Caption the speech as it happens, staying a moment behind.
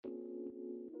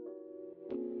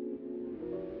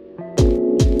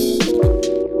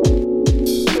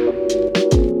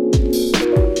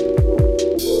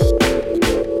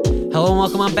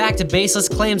welcome on back to Baseless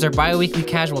Claims, our bi-weekly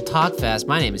casual talk fest.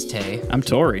 My name is Tay. I'm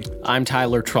Tori. I'm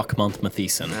Tyler Truck Month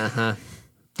Matheson.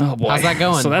 Oh boy, How's that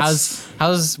going? So that's,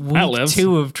 how's week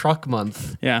 2 of Truck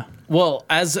Month? yeah. Well,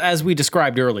 as we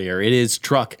described earlier, it is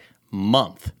Truck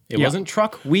Month. It Yeah. wasn't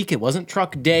Truck Week, it wasn't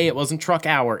Truck Day, it wasn't Truck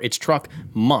Hour, it's Truck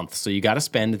Month. So you got to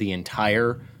spend the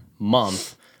entire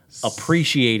month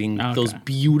appreciating those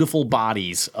beautiful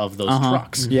bodies of those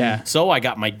trucks. Yeah. So I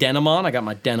got my denim on, I got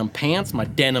my denim pants, my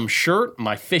denim shirt,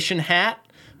 my fishing hat,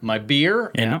 my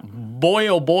beer, Yeah. and boy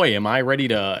oh boy, am I ready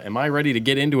to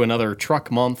get into another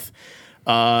Truck Month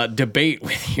debate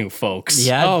with you folks.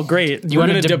 Yeah. Oh, great. You We're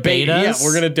want to gonna debate us? Yeah,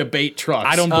 we're gonna debate trucks.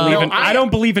 I don't believe in. I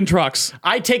don't believe in trucks.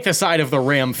 I take the side of the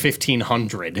Ram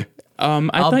 1500. I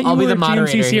thought you I'll be were the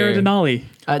moderator GMC Sierra here. Denali.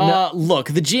 Look,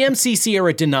 the GMC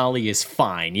Sierra Denali is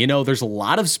fine. You know, there's a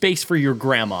lot of space for your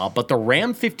grandma, but the Ram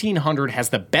 1500 has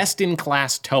the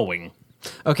best-in-class towing.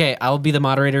 Okay, I'll be the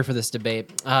moderator for this debate.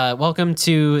 Welcome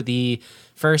to the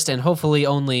first and hopefully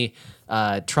only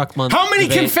Truck Month. How many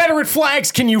debate. Confederate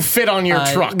flags can you fit on your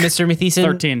truck? Mr. Matheson?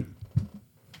 13.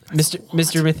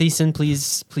 Mr. Matheson,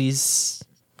 please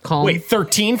calm. Wait,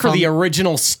 13 for the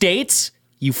original states?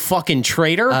 You fucking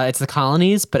traitor. It's the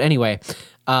colonies, but anyway.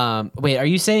 Wait, are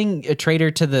you saying a traitor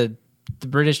to the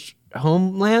British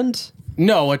homeland?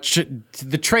 No,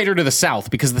 the traitor to the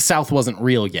South, because the South wasn't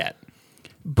real yet.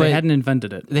 But They hadn't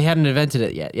invented it. They hadn't invented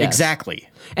it yet. Yes. Exactly.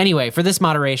 Anyway, for this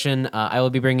moderation, I will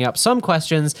be bringing up some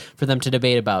questions for them to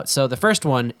debate about. So the first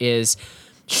one is,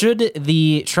 should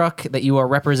the truck that you are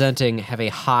representing have a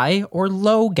high or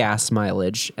low gas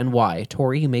mileage, and why?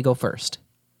 Tori, you may go first.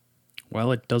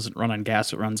 Well, it doesn't run on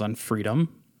gas. It runs on Freedom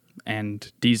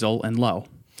and diesel and low.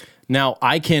 Now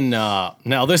I can.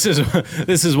 Now this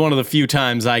is one of the few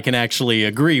times I can actually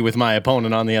agree with my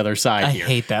opponent on the other side I here.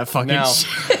 hate that fucking Now,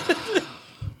 shit.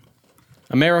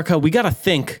 America, we got to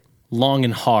think long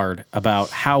and hard about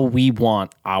how we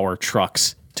want our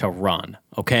trucks to run.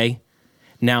 Okay.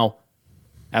 Now,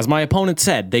 as my opponent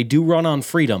said, they do run on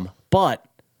Freedom, but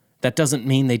that doesn't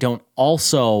mean they don't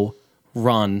also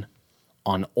run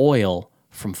on oil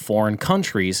from foreign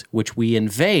countries, which we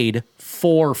invade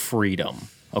for freedom.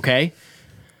 Okay?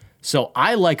 So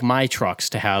I like my trucks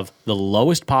to have the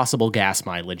lowest possible gas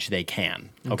mileage they can.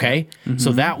 Okay?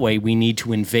 So that way we need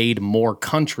to invade more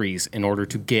countries in order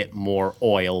to get more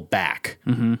oil back.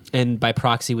 And by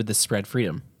proxy, would this spread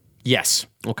freedom? Yes.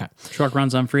 Okay. Truck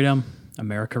runs on Freedom.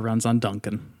 America runs on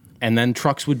Duncan. And then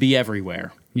trucks would be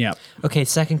everywhere. Yeah. Okay,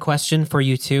 second question for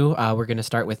you two. We're going to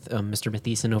start with Mr.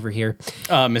 Matheson over here.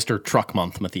 Mr. Truck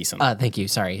Month Matheson. Thank you.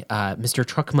 Sorry. Mr.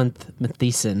 Truck Month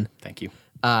Matheson. Thank you.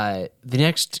 The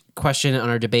next question on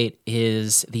our debate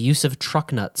is the use of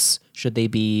truck nuts. Should they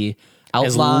be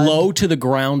As outlawed? low to the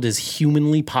ground as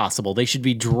humanly possible. They should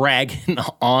be dragging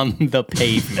on the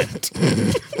pavement.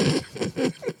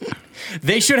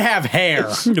 They should have hair.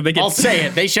 I'll say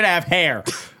it. They should have hair.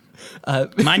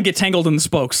 Mine get tangled in the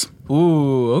spokes.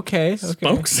 Ooh, okay.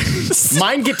 Spokes.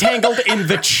 Mine get tangled in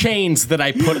the chains that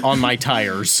I put on my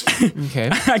tires. Okay.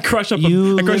 I crush up a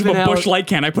live in Bush Light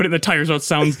can. I put it in the tires so it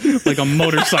sounds like a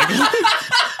motorcycle.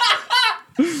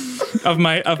 of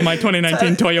my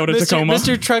 2019 Toyota Tacoma.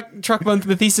 Mr. Truck Month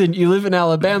Matheson, you live in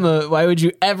Alabama. Why would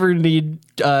you ever need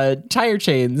tire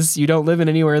chains? You don't live in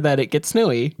anywhere that it gets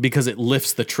snowy. Because it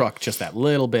lifts the truck just that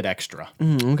little bit extra.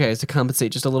 Okay, to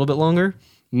compensate just a little bit longer?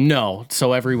 No,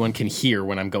 so everyone can hear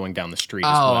when I'm going down the street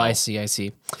as Oh, well. I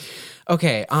see.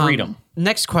 Okay. Freedom.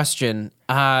 Next question.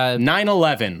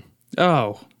 9/11.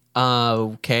 Oh,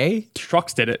 Okay.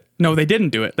 trucks did it. No, they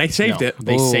didn't do it. They saved No, it.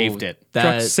 they saved it.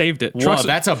 Trucks saved it. Whoa, Trucks,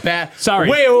 that's a bad... Sorry.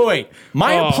 Wait.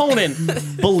 My Oh. opponent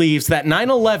believes that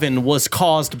 9/11 was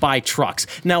caused by trucks.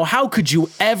 Now, how could you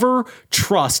ever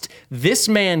trust this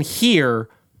man here,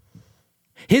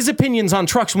 his opinions on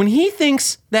trucks, when he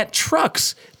thinks that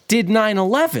trucks did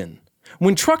 9/11?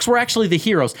 When trucks were actually the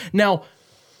heroes. Now,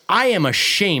 I am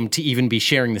ashamed to even be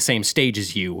sharing the same stage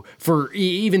as you for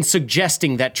even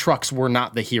suggesting that trucks were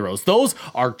not the heroes. Those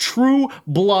are true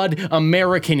blood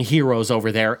American heroes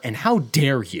over there, and how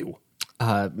dare you?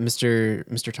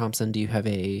 Mr. Thompson, do you have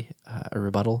a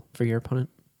rebuttal for your opponent?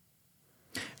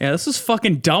 Yeah, this is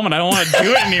fucking dumb and I don't want to do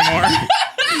it anymore.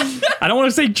 I don't want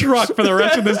to say truck for the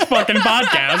rest of this fucking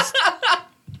podcast.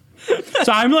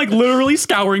 So I'm like literally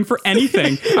scouring for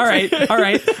anything. All right.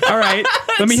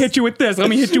 Let me hit you with this.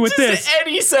 Any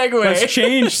segue. Let's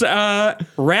change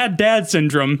rad dad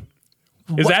syndrome.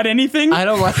 Is that anything? I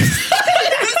don't like.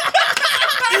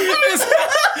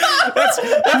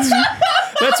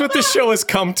 That's what the show has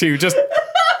come to. Just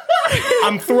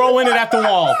I'm throwing it at the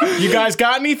wall. You guys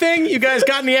got anything? You guys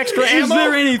got any extra ammo? Is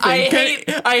there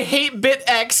anything? I hate bit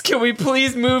X. Can we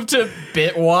please move to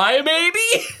bit Y,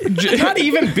 maybe? Not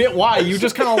even bit Y. You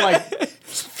just kind of like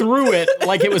threw it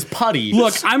like it was putty.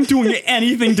 Look, I'm doing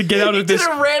anything to get out of this,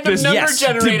 did a random this number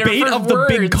generator debate for of the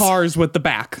big words. cars with the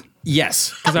back.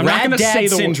 Yes, I'm not Rad gonna Dad say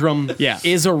the word. syndrome Yeah.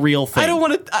 is a real thing. I don't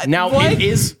want to. Now what? it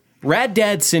is. Rad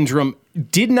Dad syndrome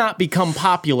did not become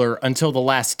popular until the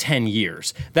last 10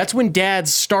 years. That's when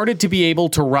dads started to be able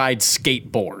to ride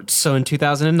skateboards. So in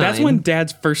 2009. That's when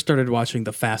dads first started watching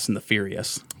The Fast and the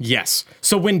Furious. Yes.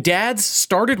 So when dads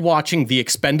started watching The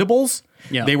Expendables,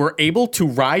 Yeah. they were able to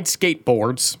ride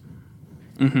skateboards.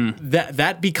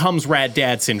 That becomes Rad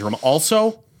Dad syndrome.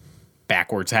 Also,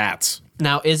 backwards hats.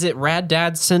 Now, is it Rad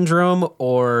Dad syndrome,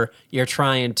 or you're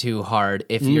trying too hard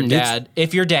if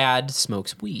your dad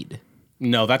smokes weed?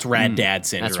 No, that's Rad Dad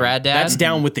syndrome. That's Rad Dad? That's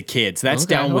down with the kids. That's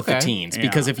Okay, down with the okay. teens. Yeah,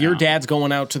 Because if your yeah. dad's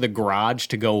going out to the garage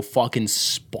to go fucking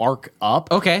spark up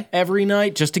Okay. every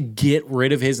night just to get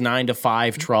rid of his 9 to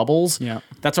 5 troubles, Yeah.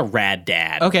 that's a Rad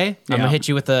Dad. Okay, I'm Yeah. gonna hit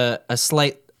you with a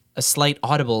slight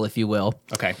audible, if you will.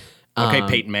 Okay. Okay,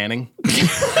 Peyton Manning.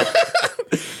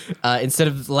 Instead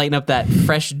of lighting up that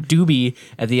fresh doobie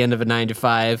at the end of a 9 to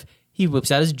 5, he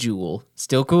whips out his jewel.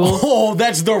 Still cool? Oh,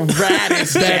 that's the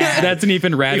raddest dad. That's an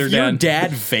even radder If your dad.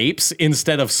 dad vapes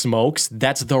instead of smokes,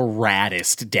 that's the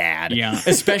raddest dad. Yeah.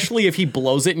 Especially if he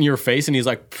blows it in your face and he's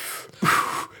like,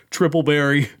 triple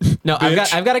berry. No,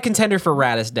 bitch. I've got a contender for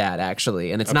raddest dad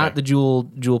actually, and it's not the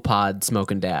jewel pod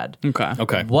smoking dad. Okay.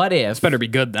 Okay. What if? Better be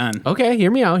good then. Okay,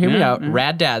 hear me out. Hear me Yeah, out. yeah.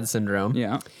 Rad dad syndrome.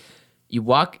 Yeah. You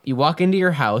walk into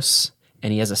your house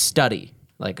and he has a study,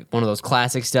 like one of those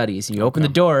classic studies. And you open the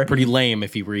door. Pretty lame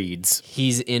if he reads.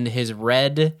 He's in his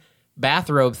red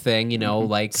bathrobe thing,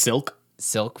 like Silk?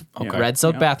 silk, Okay. red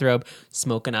silk Yeah. bathrobe,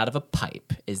 smoking out of a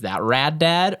pipe. Is that rad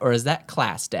dad or is that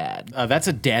class dad? That's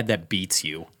a dad that beats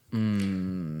you.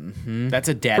 That's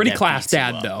a dad Pretty that class beats you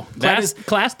dad up. though. That Class, is,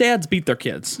 class dads beat their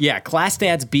kids. yeah, class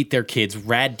dads beat their kids.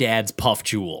 Rad dads puff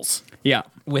jewels. Yeah.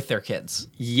 With their kids.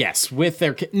 Yes, with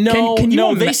their kids. No, can you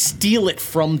no, they ima- steal it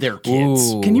from their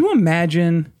kids. Ooh. Can you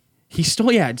imagine? He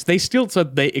stole. Yeah, they steal it so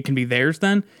it can be theirs.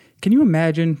 Then can you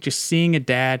imagine just seeing a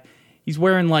dad? He's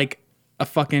wearing like a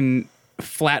fucking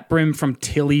flat brim from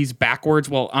Tilly's backwards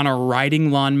while on a riding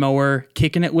lawnmower,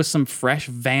 kicking it with some fresh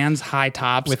Vans high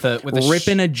tops, With a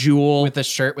ripping a jewel. With a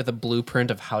shirt with a blueprint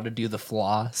of how to do the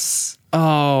floss.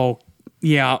 Oh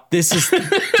yeah, This is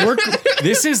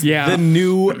this is Yeah. the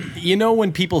new. You know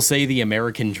when people say the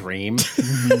American dream,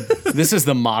 this is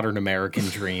the modern American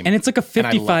dream, and it's like a And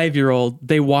I love it. 55-year-old.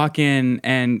 They walk in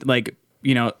and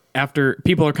after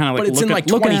people are kind of like, But it's in like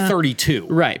looking at- 2032.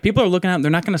 Right. People are looking at them. They're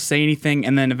not going to say anything.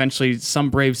 And then eventually some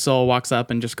brave soul walks up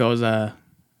and just goes,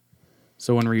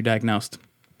 so when were you diagnosed?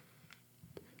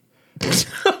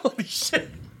 Holy shit.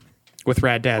 With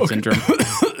Rad Dad syndrome.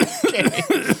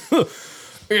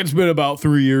 It's been about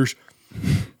 3 years.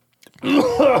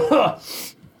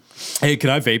 Hey, can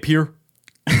I vape here?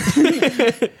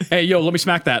 Hey, yo, let me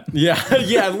smack that. Yeah,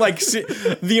 yeah. Like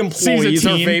the employees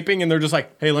are teen. vaping, and they're just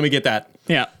like, "Hey, let me get that."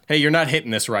 Yeah. Hey, you're not hitting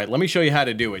this right. Let me show you how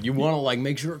to do it. You want to like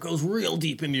make sure it goes real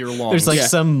deep into your lungs. There's like Yeah.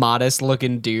 some modest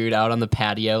looking dude out on the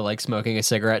patio, like smoking a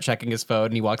cigarette, checking his phone,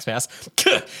 and he walks past.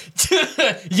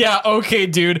 Yeah, okay,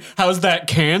 dude. How's that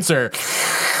cancer?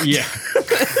 yeah.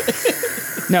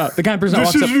 No, the kind of person that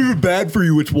walks up. even bad for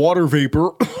you. It's water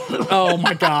vapor. Oh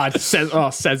my God. Says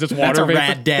it's water That's a vapor.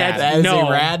 rad dad. That is no.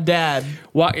 a rad dad.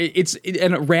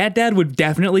 And a Rad Dad would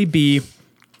definitely be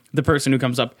the person who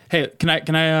comes up. Hey, can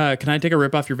I take a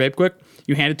rip off your vape quick?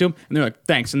 You hand it to them, and they're like,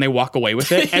 thanks, and they walk away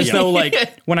with it as Yeah. though like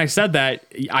when I said that,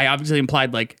 I obviously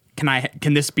implied like,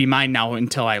 can this be mine now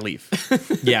until I leave?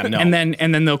 Yeah, no. And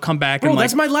then they'll come back bro, and like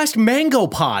that's my last mango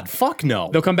pod. Fuck no.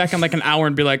 they'll come back in like an hour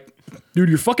and be like, dude,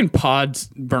 your fucking pod's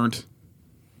burnt.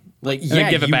 Like, then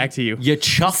give it back to you. You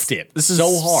chuffed it. this is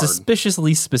so hard.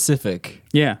 suspiciously specific.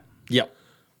 Yeah. Yep.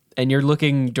 And you're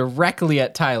looking directly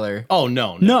at Tyler. Oh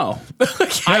no. No.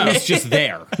 I was just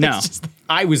there. No.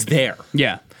 I was there.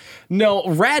 Yeah. No,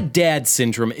 Rad Dad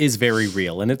syndrome is very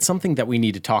real, and it's something that we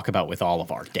need to talk about with all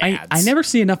of our dads. I never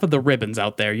see enough of the ribbons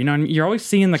out there. You know, you're always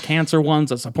seeing the cancer ones,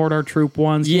 the support our troop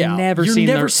ones. Yeah. You never You're seen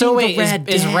never the seen So the wait, Rad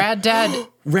is Dad. Rad Dad...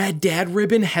 Rad Dad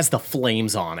ribbon has the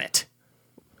flames on it.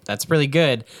 That's really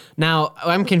good. Now,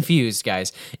 I'm confused,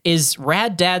 guys. Is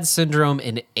Rad Dad syndrome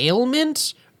an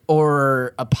ailment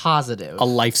or a positive? A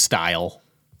lifestyle.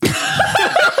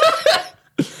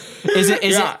 Is it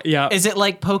Yeah. is it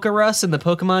like Pokerus in the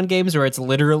Pokemon games where it's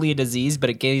literally a disease, but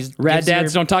it gives Rad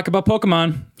dads don't talk about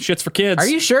Pokemon. Shit's for kids. Are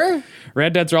you sure?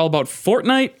 Rad dads are all about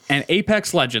Fortnite and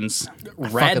Apex Legends I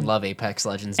fucking love Apex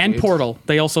Legends, and dude. Portal.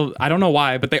 They also, I don't know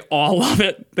why, but they all love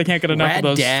it. They can't get enough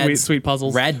of those sweet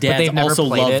puzzles. Rad they've dads never also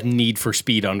played love it. Need for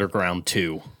Speed Underground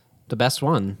 2. The best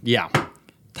one. Yeah.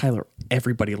 Tyler,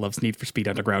 everybody loves Need for Speed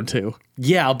Underground too.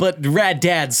 Yeah, but Rad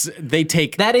Dads, they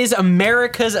take... That is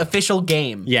America's official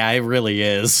game. Yeah, it really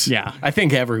is. Yeah. I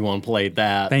think everyone played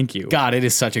that. Thank you. God, it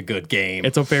is such a good game.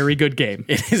 It's a very good game.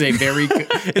 It is a very good,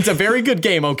 it's a very good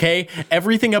game, okay?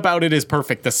 Everything about it is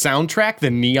perfect. The soundtrack, the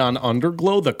neon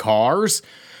underglow, the cars.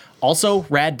 Also,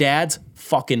 Rad Dads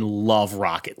fucking love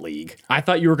Rocket League. I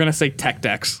thought you were gonna say Tech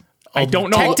Decks. I don't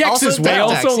know. Tech Decks Also as Tech well.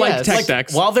 I Decks, also like yes. Tech Like,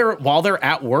 Decks. While they're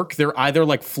at work, they're either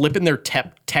like flipping their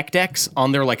tech decks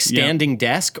on their like standing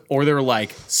desk, or they're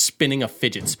like spinning a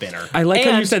fidget spinner. I like how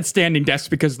you And- said standing desks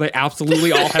because they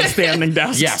absolutely all have standing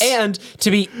desks. Yes. And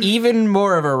to be even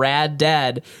more of a rad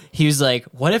dad, he was like,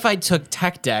 what if I took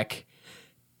Tech Deck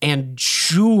and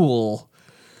Jewel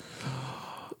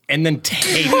And then taped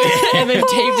it. and then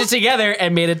taped it together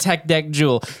and made a Tech Deck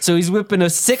Jewel? So he's whipping a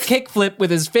sick kickflip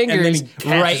with his And then fingers he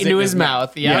catches right it into in his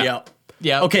mouth. Yeah. Yep.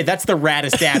 Yeah. Okay, that's the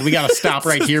raddest dad. We gotta stop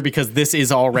right here because this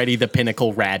is already the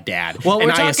pinnacle rad dad. Well, we're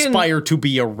and I talking- aspire to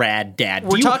be a rad dad.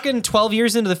 We're talking 12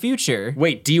 years into the future.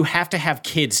 Wait, do you have to have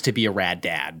kids to be a rad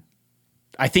dad?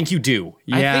 I think you do.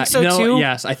 Yeah, think so, no, too.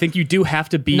 Yes, I think you do have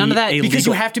to be None of that- a Because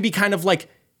you legal- have to be kind of like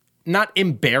not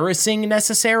embarrassing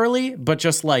necessarily, but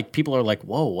just like people are like,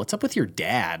 "Whoa, what's up with your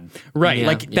dad?" Right. Yeah.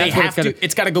 Like That's they what have to.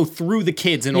 It's got to go through the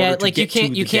kids in Yeah, order to like you get to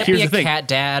can't the can't dad. be Here's a the thing. cat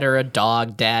dad or a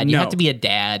dog dad. You No. have to be a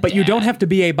dad. But you don't dad. have to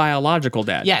be a biological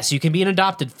dad. Yes, you can be an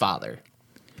adopted father.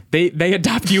 They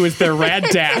adopt you as their rad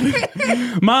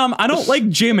dad. Mom, I don't like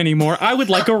Jim anymore. I would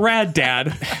like a rad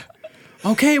dad.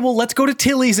 Okay, well, let's go to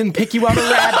Tilly's and pick you out a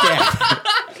rad dad.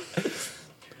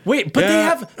 Wait, but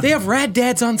Yeah. they have rad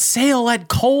dads on sale at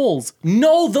Kohl's.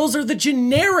 No, those are the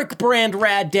generic brand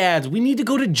rad dads. We need to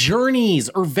go to Journeys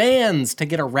or Vans to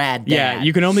get a rad dad. Yeah,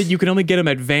 you can only get them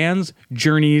at Vans,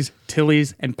 Journeys,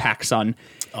 Tilly's, and PacSun.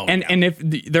 And if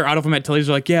they're out of them at Tilly's,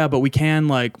 they're like, yeah, but we can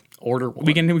like order one.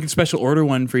 we can special order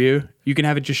one for you. You can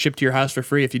have it just shipped to your house for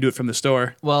free if you do it from the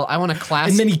store. Well, I want a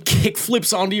class. And then he kick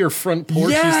flips onto your front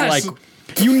porch. Yes! He's like,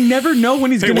 You never know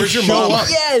when he's Hey, gonna where's your show mom? up.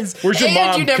 yes. Where's your and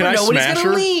mom? you never Can I know when he's smash gonna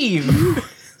her? leave.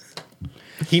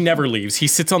 he never leaves. He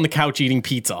sits on the couch eating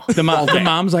pizza. The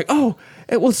mom's like, oh,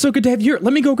 well, it's so good to have you.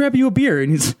 Let me go grab you a beer.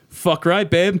 And he's, fuck right,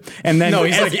 babe. And then No,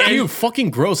 he's as- like, ew,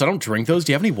 fucking gross. I don't drink those.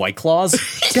 Do you have any White Claws?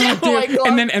 God, Oh my dude.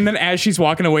 God. And then as she's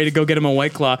walking away to go get him a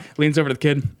White Claw, leans over to the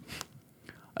kid.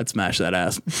 I'd smash that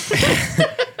ass.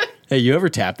 Hey, you ever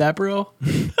tap that, bro?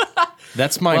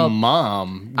 That's my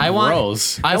mom. I want.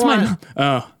 Gross. I That's want.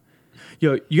 my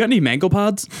Yo, you got any mango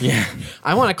pods? Yeah.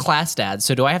 I want a class dad.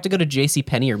 So do I have to go to J.C.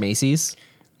 Penney or Macy's?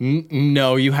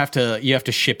 No, you have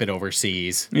to ship it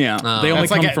overseas. Yeah, they only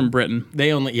That's like come a- from Britain.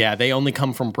 They only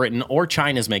come from Britain, or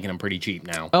China's making them pretty cheap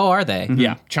now. Oh, are they?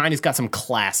 Yeah, China's got some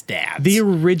class dads. The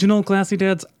original classy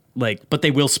dads, like but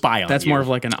they will spy on that's you. more of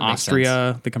like an makes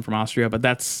Austria. They come from Austria, but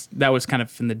that was kind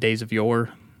of in the days of yore.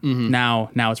 Now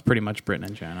it's pretty much Britain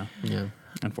and China. Yeah.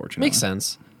 Unfortunately, Makes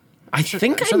sense. I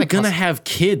think I'm sure I'm they gonna cost- have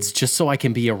kids just so I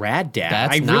can be a rad dad.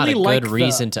 That's I not really a like good the-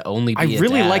 reason to only be I a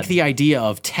really dad. like the idea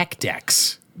of tech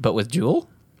decks, But with Jewel?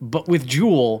 but with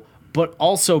Jewel, but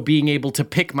also being able to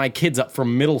pick my kids up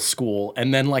from middle school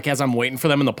and then like as I'm waiting for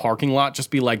them in the parking lot, just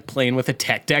be like playing with a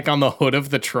tech deck on the hood of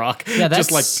the truck. Yeah, that's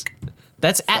just like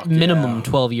that's at minimum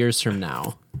 12 years from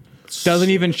now. doesn't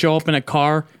even show up in a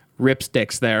car.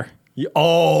 Ripsticks there.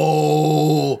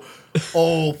 oh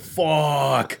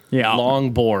fuck. Yeah.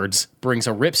 Longboards brings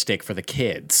a ripstick for the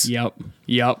kids. Yep.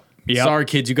 Sorry,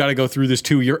 kids, you got to go through this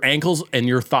too. Your ankles and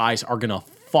your thighs are gonna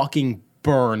fucking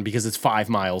burn because it's 5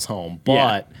 miles home. But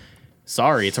Yeah.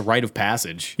 sorry, it's a rite of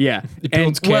passage. Yeah. It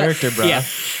builds character, bro. Yeah.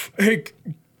 Hey,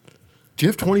 do you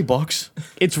have $20?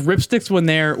 It's ripsticks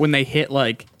when they hit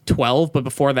like 12, but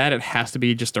before that it has to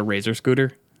be just a razor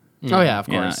scooter. Oh yeah, of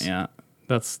Yeah, course. yeah.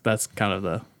 That's kind of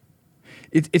the.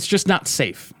 It's just not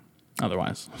safe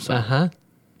otherwise. So Uh-huh.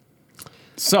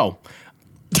 So,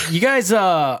 you guys,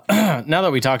 now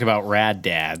that we talked about rad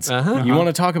dads, you want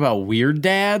to talk about weird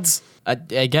dads?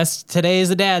 I guess today is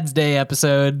the Dad's Day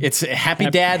episode. It's Happy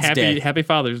Dad's Day. Happy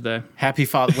Father's Day. Happy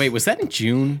Father. Wait, was that in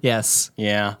June? Yes.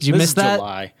 Yeah. Did you This miss is that?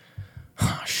 July.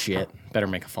 Oh, shit. Better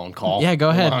make a phone call. Yeah, go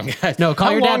ahead. Hold on, guys. No, call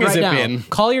How your long dad has right it now. been?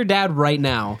 Call your dad right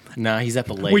now. Nah, he's at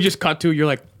the lake. We just cut to you're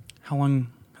like, how long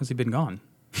has he been gone?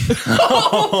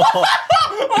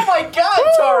 Oh my God,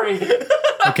 Tori.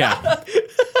 Okay.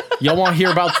 Y'all want to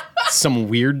hear about some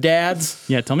weird dads.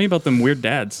 Yeah, tell me about them weird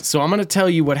dads. So I'm going to tell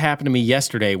you what happened to me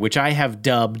yesterday, which I have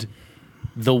dubbed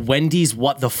the Wendy's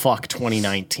What the Fuck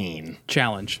 2019.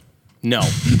 Challenge. No,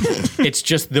 it's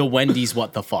just the Wendy's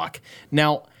What the Fuck.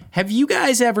 Now, have you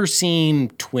guys ever seen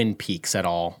Twin Peaks at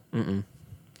all? Mm-mm.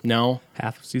 No?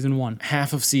 Half of season 1.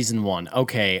 Half of season 1.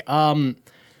 Okay.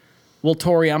 Well,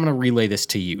 Tori, I'm going to relay this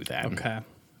to you then. Okay.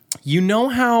 You know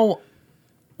how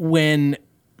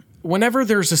whenever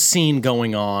there's a scene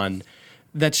going on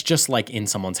that's just like in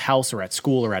someone's house or at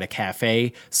school or at a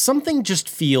cafe, something just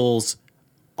feels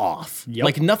off. Yep.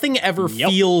 Like nothing ever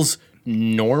feels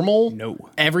normal. No.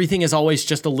 Everything is always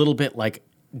just a little bit like,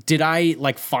 did I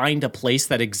like find a place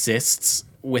that exists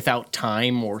without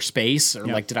time or space? Or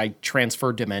like, did I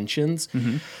transfer dimensions?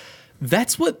 Mm-hmm.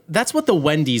 That's what the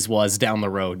Wendy's was down the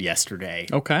road yesterday.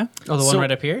 Okay. Oh, the one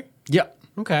right up here? Yep.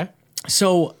 Okay.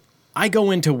 So I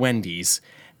go into Wendy's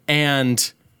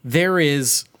and there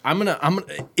is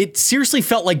it seriously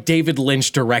felt like David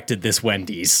Lynch directed this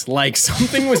Wendy's. Like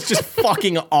something was just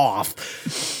fucking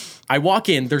off. I walk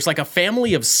in, there's like a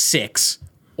family of 6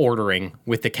 ordering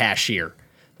with the cashier.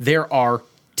 There are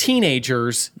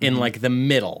teenagers in like the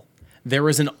middle. There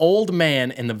is an old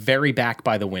man in the very back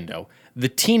by the window. The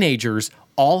teenagers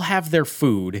all have their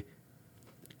food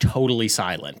totally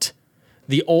silent.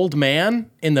 The old man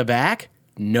in the back,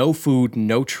 no food,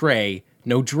 no tray,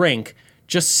 no drink,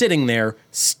 just sitting there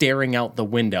staring out the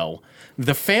window.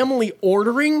 The family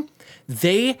ordering,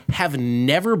 they have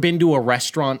never been to a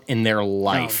restaurant in their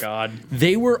life. Oh, God.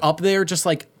 They were up there just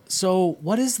like, so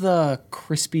what is the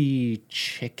crispy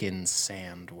chicken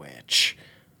sandwich?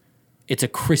 It's a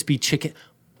crispy chicken.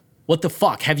 What the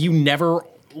fuck? Have you never,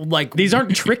 like... These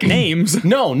aren't trick names.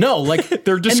 No, like...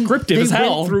 They're descriptive as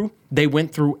hell. They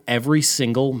went through every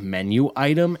single menu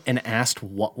item and asked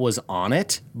what was on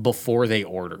it before they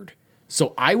ordered.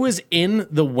 So I was in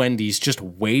the Wendy's just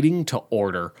waiting to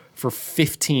order for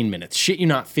 15 minutes. Shit you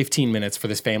not, 15 minutes for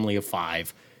this family of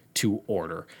 5 to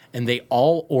order. And they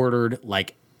all ordered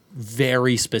like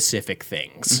very specific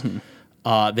things.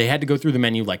 Mm-hmm. They had to go through the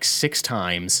menu like 6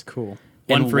 times. Cool.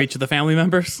 One for each of the family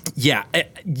members? Yeah.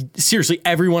 Seriously,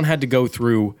 everyone had to go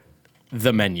through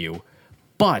the menu.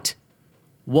 But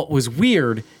what was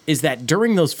weird is that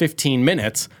during those 15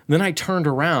 minutes, then I turned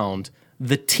around,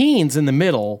 the teens in the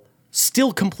middle,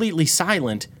 still completely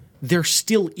silent, they're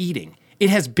still eating. It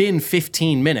has been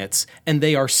 15 minutes and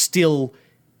they are still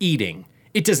eating.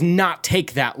 It does not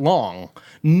take that long.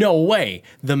 No way.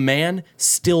 The man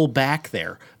still back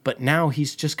there, but now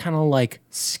he's just kind of like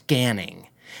scanning.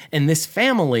 And this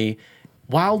family,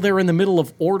 while they're in the middle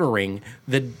of ordering,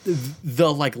 the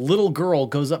like little girl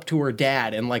goes up to her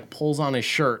dad and like pulls on his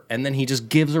shirt, and then he just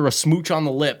gives her a smooch on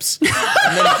the lips.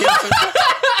 And then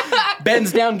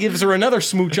bends down, gives her another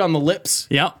smooch on the lips.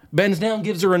 Yep. Bends down,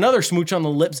 gives her another smooch on the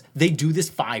lips. They do this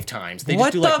 5 times. They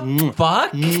What just do the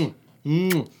fuck?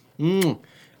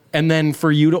 and then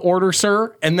for you to order,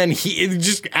 sir. And then he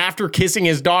just, after kissing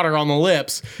his daughter on the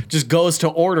lips, just goes to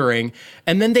ordering.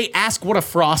 And then they ask what a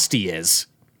Frosty is.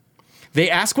 They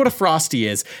ask what a Frosty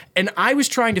is. And I was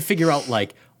trying to figure out,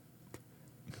 like,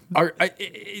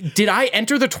 did I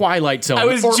enter the Twilight Zone? I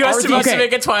was just about to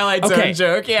make a Twilight Zone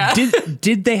joke, yeah.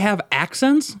 Did they have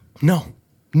accents? No.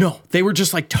 They were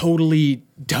just like totally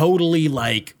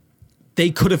like, they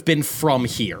could have been from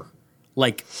here.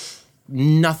 Like,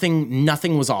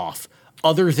 nothing was off.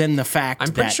 Other than the fact I'm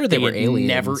pretty that sure they were had aliens.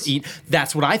 never eat.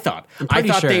 That's what I thought. pretty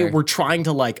I thought they sure. were trying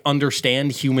to like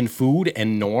understand human food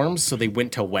and norms, so they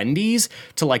went to Wendy's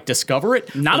to like discover it.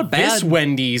 This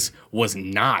Wendy's was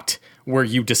not where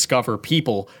you discover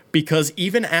people, because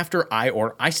even after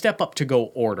I step up to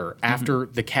go order after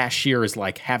the cashier is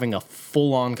like having a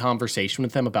full-on conversation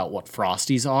with them about what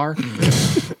Frosties are.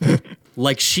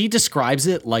 Like, she describes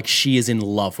it like she is in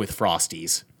love with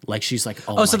Frosties. Like, she's like,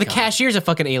 oh, so the God. cashier's a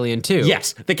fucking alien too.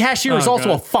 Yes, the cashier is also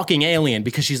God. a fucking alien,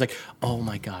 because she's like, oh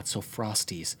my God, so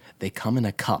Frosties, they come in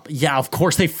a cup. Yeah, of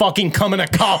course they fucking come in a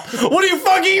cup. What do you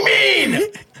fucking mean?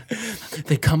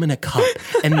 They come in a cup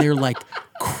and they're like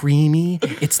creamy.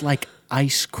 It's like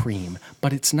ice cream,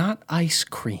 but it's not ice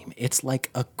cream. It's like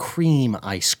a cream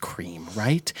ice cream,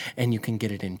 right? And you can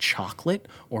get it in chocolate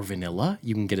or vanilla.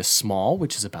 You can get a small,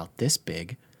 which is about this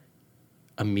big,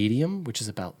 a medium, which is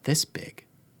about this big,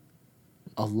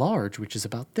 a large, which is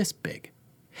about this big.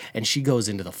 And she goes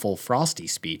into the full Frosty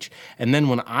speech. And then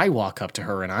when I walk up to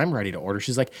her and I'm ready to order,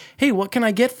 she's like, hey, what can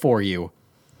I get for you?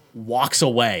 Walks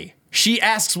away. She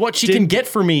asks what she can get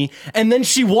for me, and then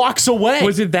she walks away.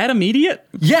 Was it that immediate?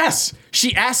 Yes.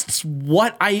 She asks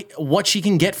what she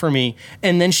can get for me,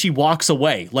 and then she walks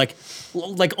away. Like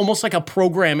almost like a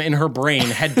program in her brain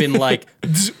had been like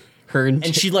her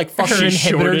and she like fucking her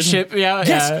shorted. inhibitorship. Yeah, Yes.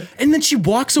 yeah. And then she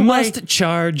walks away. Must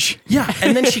charge. Yeah.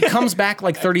 And then she comes back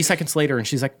like 30 seconds later and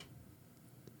she's like,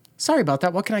 sorry about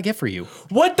that. What can I get for you?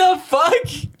 What the fuck?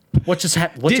 What just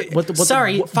happened?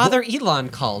 Sorry, Father Elon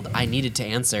called. I needed to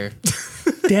answer.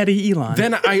 Daddy Elon.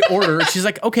 Then I order. She's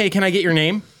like, okay, can I get your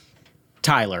name?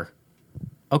 Tyler.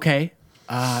 Okay.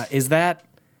 Is that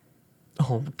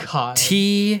Oh God.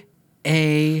 Tayloer?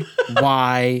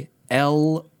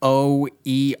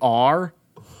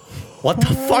 What the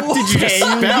fuck did you just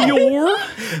spell?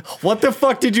 What the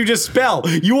fuck did you just spell?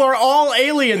 You are all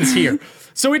aliens here.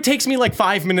 So it takes me like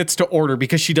 5 minutes to order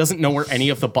because she doesn't know where any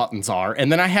of the buttons are.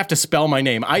 And then I have to spell my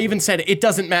name. I even said, it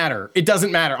doesn't matter. It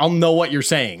doesn't matter. I'll know what you're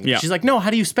saying. Yeah. She's like, no, how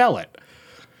do you spell it?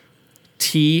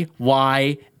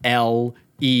 Tayler.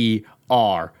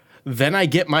 Then I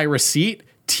get my receipt.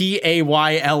 Tayloer.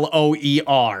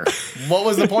 What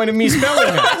was the point of me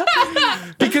spelling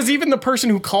it? Because even the person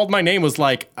who called my name was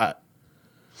like,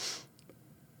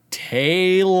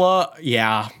 Taylor.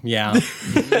 Yeah,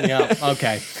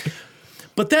 okay.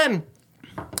 But then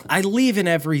I leave and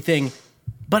everything.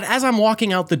 But as I'm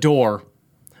walking out the door,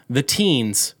 the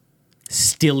teens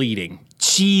still eating.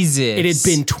 Jesus. It had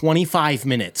been 25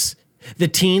 minutes. The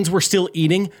teens were still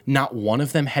eating. Not one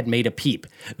of them had made a peep.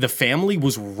 The family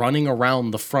was running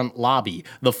around the front lobby.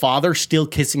 The father still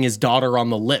kissing his daughter on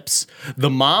the lips. The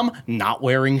mom not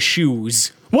wearing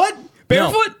shoes. What?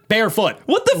 Barefoot? No, barefoot.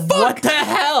 What the fuck? What the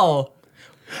hell?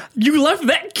 You left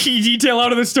that key detail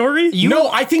out of the story? No,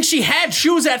 I think she had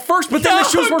shoes at first, but then the Oh,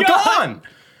 shoes were God. gone.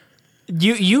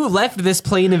 You left this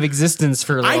plane of existence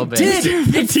for a little I bit.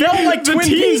 did. It felt like The Twin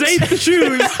teens Peaks. ate the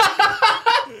shoes.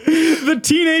 The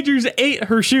teenagers ate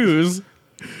her shoes.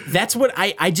 That's what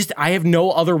I have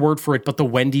no other word for it but the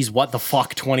Wendy's what the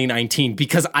fuck 2019,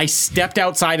 because I stepped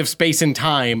outside of space and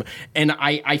time and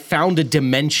I found a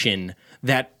dimension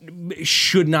that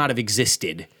should not have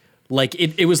existed. Like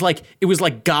it was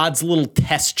like God's little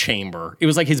test chamber. It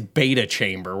was like his beta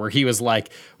chamber where he was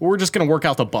like, we're just gonna work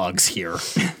out the bugs here.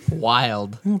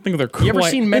 Wild. I don't think they're You ever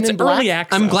quite- seen Men it's in Black? early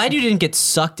access. I'm glad you didn't get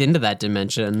sucked into that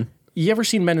dimension. You ever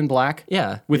seen Men in Black?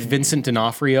 Yeah. With Vincent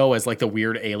D'Onofrio as like the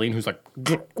weird alien who's like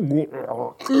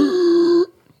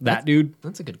that dude.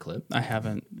 That's a good clip. I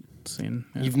haven't seen.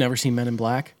 Yeah. You've never seen Men in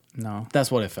Black? No.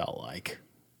 That's what it felt like.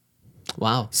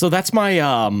 Wow. So that's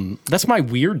my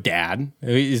weird dad.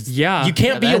 Yeah. You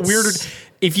can't Yeah, be a weirder.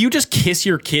 If you just kiss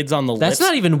your kids on the That's lips,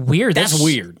 not even weird. That's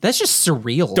weird. That's just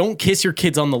surreal. don't kiss your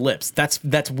kids on the lips. That's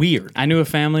weird. I knew a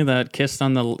family that kissed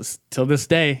on the till this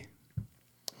day.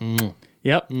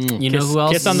 Yep. You know who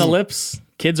else? Kiss on the lips.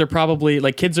 Kids are probably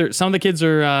some of the kids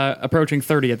are approaching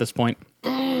 30 at this point.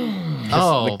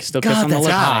 Oh, Like, still God, kiss on the that's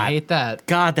lips. hot. I hate that.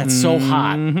 God, that's so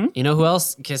hot. You know who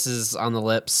else kisses on the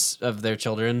lips of their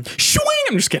children? Swing!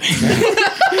 I'm just kidding.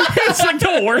 It's like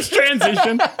the worst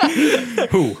transition.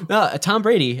 Tom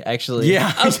Brady, actually.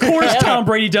 Yeah. Of course Tom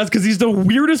Brady does, because he's the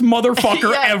weirdest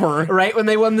motherfucker Yeah. ever. Right when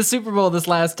they won the Super Bowl this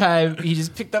last time, he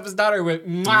just picked up his daughter and went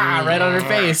 "Mwah," right on her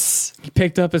face. He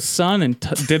picked up his son and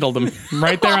diddled him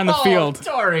right there on the field.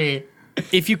 Oh, Tori.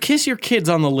 If you kiss your kids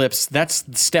on the lips, that's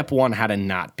step one, how to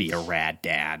not be a rad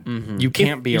dad. You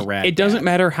can't be a rad It doesn't dad.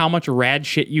 matter how much rad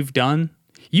shit you've done.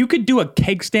 You could do a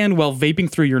keg stand while vaping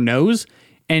through your nose,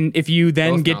 and if you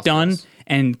then Both get done nostrils.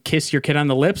 and kiss your kid on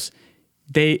the lips,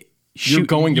 they shoot.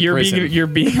 going to prison. You're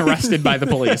being arrested by the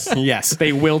police. Yes.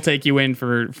 They will take you in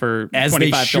for As 25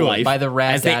 they to should. life. By the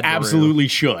rad As they dad guru. absolutely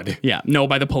should. Yeah, no,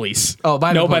 by the police. Oh,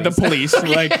 by the no, by the police.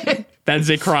 police. Like that is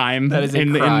a crime. That is a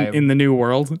in, crime. in the new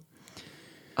world.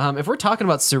 If we're talking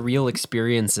about surreal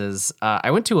experiences,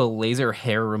 I went to a laser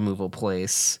hair removal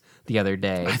place the other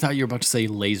day. I thought you were about to say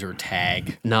laser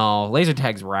tag. No, laser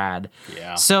tag's rad.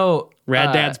 Yeah. So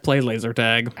Rad dads play laser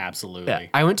tag. Absolutely. yeah,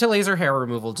 I went to laser hair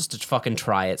removal just to fucking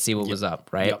try it, see what was up,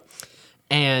 right? Yep.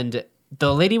 And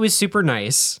the lady was super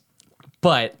nice,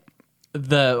 but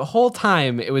the whole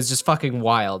time it was just fucking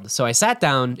wild. So I sat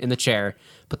down in the chair,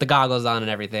 put the goggles on and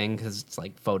everything because it's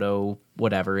like photo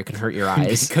whatever, it can hurt your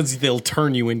eyes. Because they'll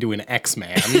turn you into an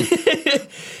X-Man.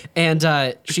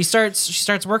 And she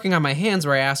starts working on my hands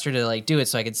where I asked her to like do it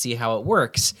so I could see how it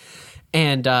works.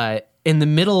 And in the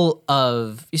middle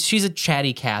of, she's a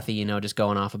chatty Cathy, you know, just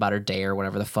going off about her day or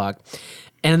whatever the fuck.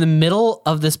 And in the middle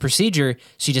of this procedure,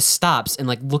 she just stops and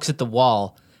like looks at the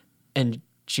wall, and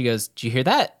she goes, "Do you hear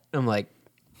that?" I'm like,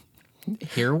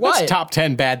 "Hear what?" That's top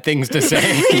 10 bad things to say.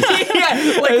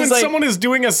 yeah, Like when someone is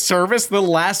doing a service,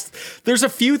 there's a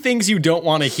few things you don't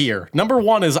want to hear. Number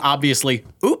one is obviously,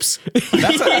 oops.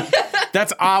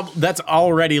 That's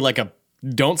already like a,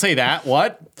 don't say that,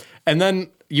 what? And then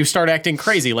you start acting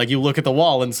crazy. Like you look at the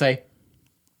wall and say,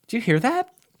 "Do you hear that?"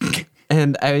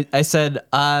 And I said,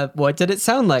 what did it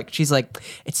sound like? She's like,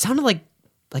 it sounded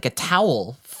like a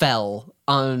towel fell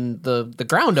on the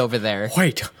ground over there.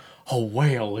 Wait, a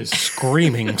whale is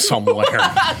screaming somewhere.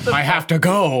 I have to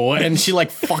go. And she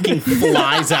like fucking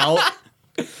flies out.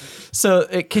 So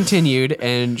it continued,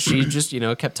 and she just,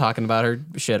 kept talking about her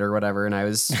shit or whatever, and I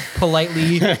was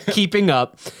politely keeping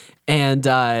up. And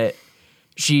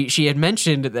she had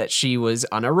mentioned that she was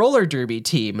on a roller derby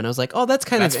team, and I was like, oh, that's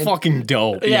kind That's of fucking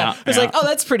dope. yeah. I was like, oh,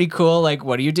 that's pretty cool. Like,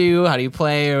 what do you do? How do you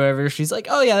play? Or whatever. She's like,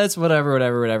 oh yeah, that's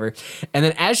whatever. And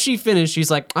then as she finished,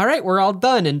 she's like, all right, we're all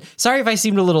done. And sorry if I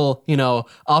seemed a little,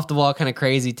 off the wall, kind of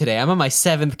crazy today. I'm on my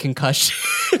 7th concussion.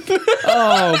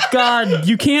 Oh God,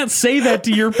 you can't say that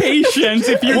to your patients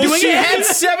if you're Well, doing she it. had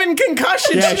 7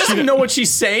 concussions. Yeah, she doesn't know what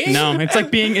she's saying. No, it's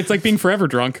like being forever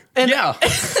drunk. Yeah.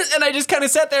 And I just kind of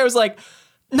sat there. I was like,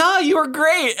 nah, you were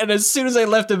great. And as soon as I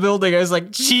left the building, I was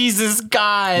like, Jesus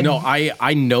God. No,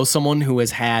 I know someone who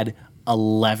has had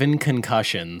 11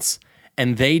 concussions,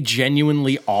 and they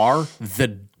genuinely are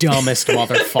the dumbest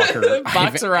motherfucker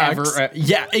Box of I've rocks. ever.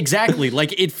 Yeah, exactly.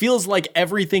 Like it feels like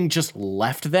everything just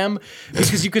left them,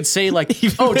 because you could say like,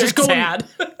 oh, just go,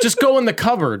 just go in the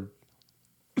cupboard.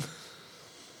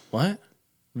 What?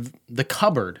 The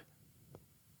cupboard.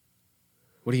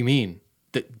 What do you mean?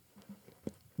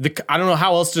 I don't know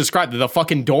how else to describe it. The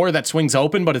fucking door that swings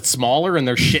open, but it's smaller and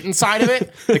there's shit inside of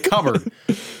it. The cupboard.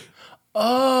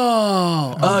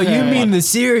 Oh, you mean the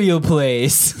cereal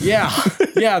place? yeah,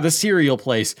 the cereal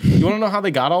place. You want to know how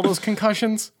they got all those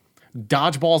concussions?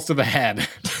 Dodgeballs to the head.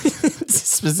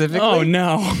 Specifically? Oh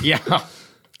no, Yeah,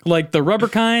 like the rubber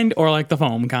kind or like the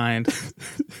foam kind.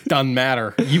 doesn't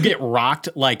matter. You get rocked.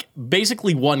 Like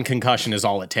basically, one concussion is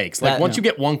all it takes. Like once you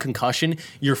get one concussion,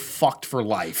 you're fucked for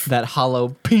life. That hollow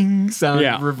ping sound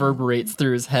Yeah. reverberates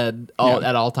through his head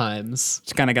at all times.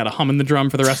 Just kind of got to hum in the drum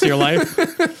for the rest of your life.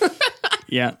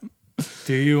 Yeah.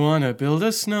 Do you want to build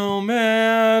a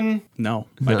snowman? No,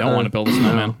 I don't want to build a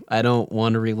snowman. I don't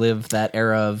want to relive that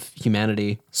era of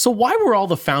humanity. So why were all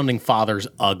the founding fathers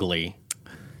ugly?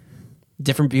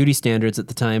 Different beauty standards at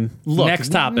the time. Look, Next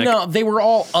topic. No, they were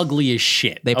all ugly as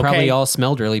shit. They probably all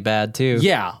smelled really bad too.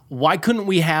 Yeah. Why couldn't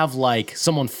we have like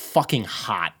someone fucking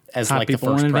hot as Hot like the people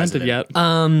first weren't invented president?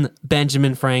 yet.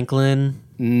 Benjamin Franklin.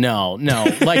 No.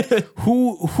 Like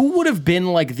who would have been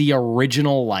like the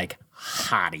original like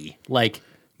hottie? Like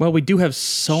Well, we do have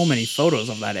so many photos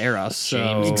of that era.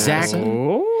 So exactly.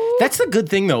 That's the good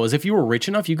thing though, is if you were rich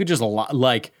enough, you could just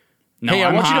like, No, hey, I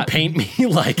I'm want you hot. to paint me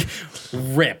like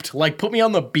ripped. Like put me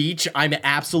on the beach. I'm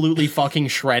absolutely fucking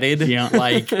shredded. Yeah.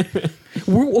 Like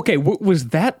Okay, was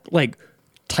that like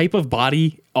type of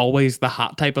body always the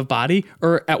hot type of body,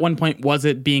 or at one point was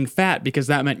it being fat because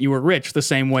that meant you were rich? The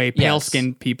same way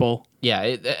pale-skinned people. Yeah,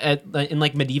 in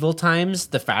like medieval times,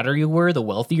 the fatter you were, the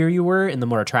wealthier you were, and the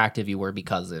more attractive you were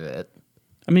because of it.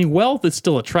 I mean, wealth is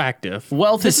still attractive.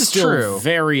 wealth This is is still true.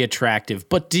 very attractive.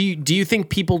 But do you think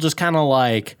people just kind of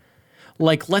like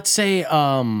let's say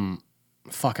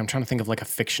fuck, I'm trying to think of like a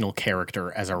fictional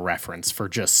character as a reference for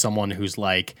just someone who's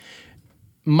like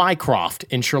Mycroft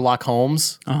in Sherlock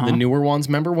Holmes, the newer ones.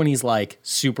 Remember when he's like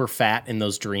super fat in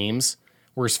those dreams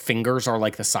where his fingers are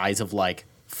like the size of like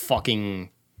fucking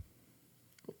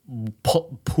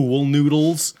pool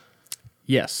noodles?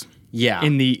 Yes. Yeah.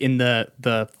 In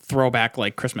the throwback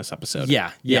like Christmas episode.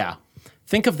 Yeah.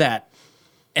 Think of that.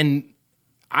 And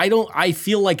I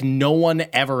feel like no one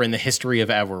ever in the history of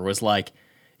ever was like,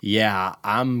 yeah,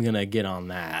 I'm going to get on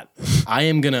that.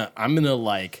 I'm going to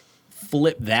like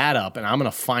flip that up and I'm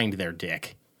going to find their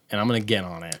dick and I'm going to get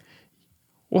on it.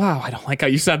 Wow, I don't like how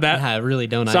you said that. I really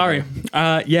don't. Sorry.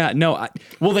 either. Yeah, no.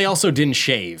 Well, they also didn't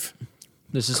shave.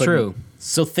 This is true.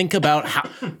 So think about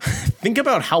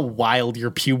how wild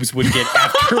your pubes would get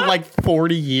after like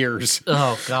 40 years.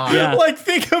 Oh God. Yeah. Like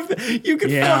think of you could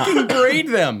Yeah. fucking braid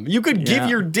them. You could give Yeah.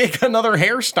 your dick another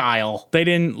hairstyle. They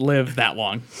didn't live that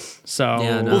long. So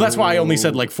Yeah, no. Well, that's why I only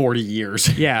said like 40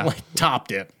 years. Yeah. Like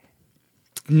topped it.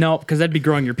 no, because that'd be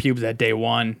growing your pubes at day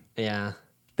one. Yeah.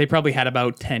 They probably had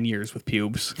about 10 years with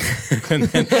pubes.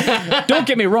 Don't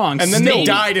get me wrong. And then they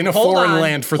died in a foreign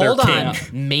land for their Hold king. on.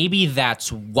 Maybe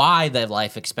that's why the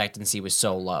life expectancy was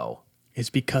so low.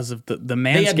 It's because of the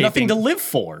manscaping. They had nothing to live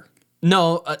for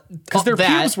No, because their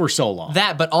that, pubes were so long.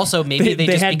 that, but also maybe They they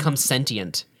just had- become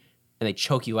sentient and they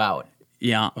choke you out.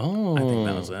 Yeah. Oh. I think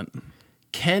that was it.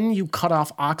 Can you cut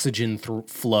off oxygen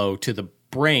flow to the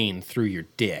brain through your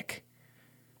dick?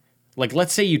 Like,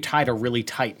 let's say you tied a really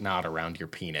tight knot around your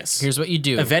penis. Here's what you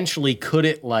do. Eventually, could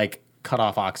it like cut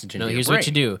off oxygen? No, to your here's brain? what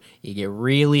you do. You get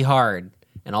really hard,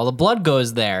 and all the blood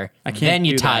goes there. can't Then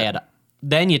you do tie that. it.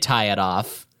 Then you tie it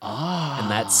off,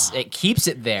 And it keeps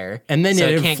it there. And then so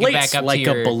it can't get inflates back up like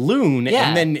to a balloon, Yeah.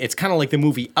 and then it's kind of like the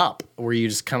movie Up, where you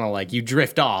just kind of like you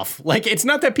drift off. Like it's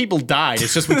not that people died;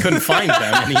 it's just we couldn't find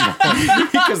them anymore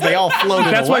because they all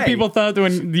floated That's away. why people thought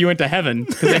when you went to heaven,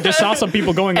 because they just saw some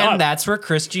people going And up. that's where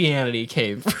Christianity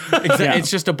came from. Yeah.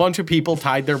 It's just a bunch of people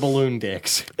tied their balloon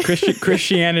dicks.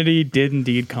 Christianity did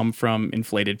indeed come from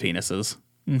inflated penises.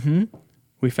 Mm-hmm.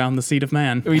 We found the seed of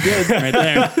man. We did. Right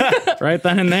there. Right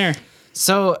then and there.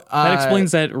 So That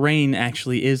explains that rain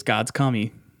actually is God's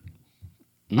kami.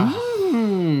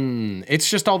 It's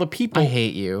just all the people. I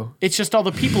hate you. It's just all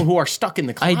the people who are stuck in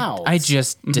the clouds. I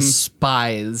just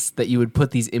despise that you would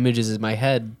put these images in my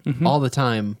head all the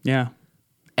time, Yeah.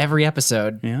 every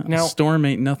episode. Yeah. Now- a storm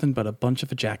ain't nothing but a bunch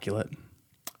of ejaculate.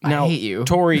 now, I hate you.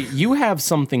 Tori, you have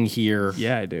something here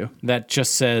Yeah, I do. that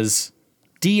just says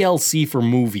DLC for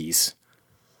movies.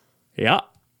 Yeah.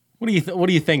 What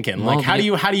are you thinking? Like, Well,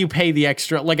 how do you pay the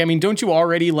extra? Like, I mean, don't you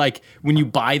already like when you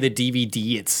buy the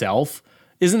DVD itself?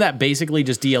 Isn't that basically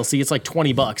just DLC? It's like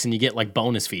 $20 and you get like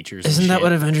bonus features. and Isn't that shit.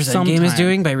 what Avengers Endgame is Sometime.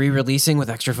 doing by re-releasing with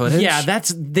extra footage? Yeah,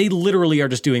 they literally are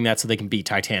just doing that so they can beat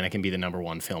Titanic and be the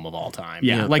 #1 film of all time.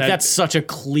 Yeah, like that- that's such a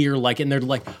clear like, and they're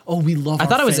like, oh, we love. I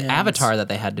thought our it was fans. Avatar that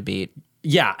they had to beat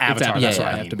Yeah, Avatar. That's That's what what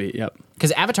I I have mean. to be. Yep.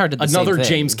 because Avatar did the Another same thing.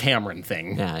 James Cameron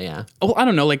thing. Yeah, yeah. Oh, I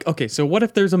don't know. Like, okay, so what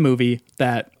if there's a movie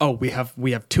that we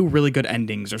have two really good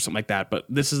endings or something like that, but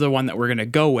this is the one that we're gonna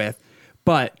go with.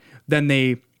 But then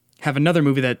they have another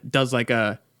movie that does like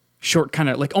a short kind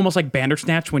of like almost like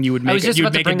Bandersnatch when you would make was just you would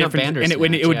about to make a bring up different and it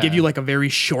would Bandersnatch, give yeah. you like a very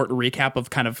short recap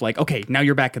of kind of like, okay, now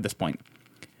you're back at this point.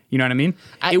 You know what I mean?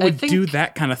 I It would think- do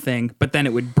that kind of thing, but then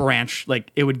it would branch,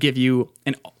 like it would give you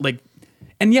an like.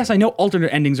 And yes, I know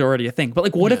alternate endings are already a thing, but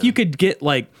like, what if you could get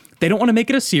like they don't want to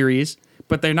make it a series,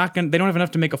 but they don't have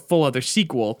enough to make a full other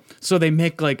sequel, so they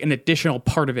make like an additional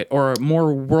part of it or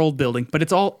more world building, but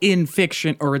it's all in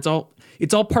fiction or it's all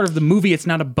part of the movie. It's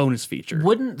not a bonus feature.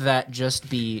 Wouldn't that just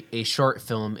be a short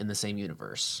film in the same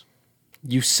universe?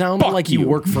 You sound Fuck like you you.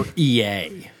 work for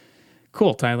EA.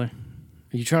 Cool, Tyler.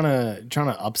 Are you trying to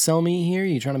upsell me here? Are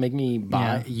you trying to make me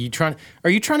buy? Yeah. Are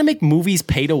you trying to make movies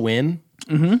pay to win?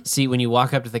 See, when you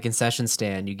walk up to the concession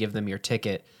stand, you give them your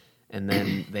ticket, and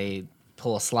then they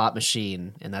pull a slot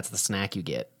machine, and that's the snack you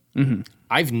get.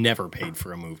 I've never paid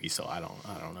for a movie, so I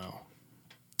don't know.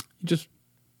 You just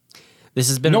This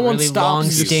has been No a one really stops long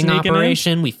you. sting Sneaking in?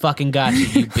 operation. We fucking got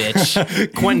you,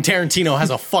 bitch. Quentin Tarantino has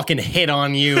a fucking hit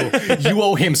on you. You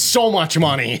owe him so much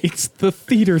money. it's the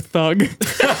theater thug.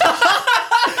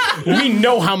 We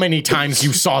know how many times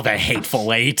you saw The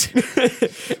Hateful Eight.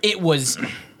 It was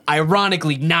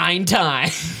ironically 9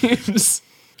 times.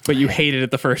 But you hated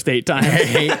it the first 8 times.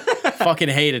 Fucking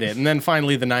hated it. And then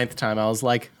finally the 9th time I was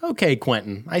like, okay,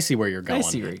 Quentin, I see where you're going. I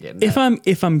see where you're getting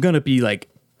If I'm gonna be like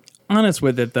honest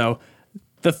with it though,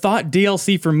 the thought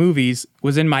DLC for movies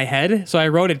was in my head, so I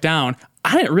wrote it down.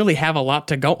 I didn't really have a lot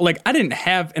to go. Like I didn't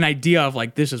have an idea of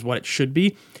like this is what it should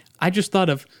be. I just thought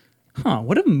of,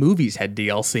 what if movies had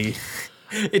DLC?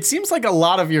 It seems like a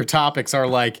lot of your topics are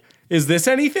like, is this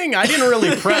anything? I didn't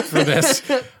really prep for this.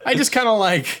 I just kind of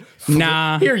like,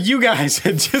 Nah. here, you guys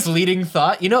just fleeting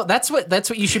thought. You know, that's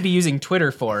what you should be using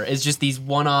Twitter for, is just these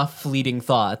one-off fleeting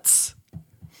thoughts.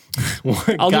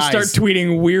 I'll just start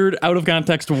tweeting weird out of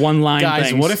context one line Guys,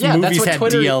 things. what if Yeah, that's movies what had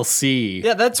Twitter- DLC?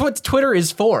 Yeah, that's what Twitter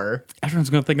is for. Everyone's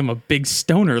gonna think I'm a big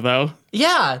stoner though?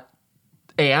 Yeah.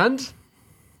 And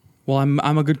Well,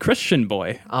 I'm a good Christian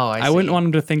boy. Oh, I wouldn't see. want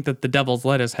him to think that the devil's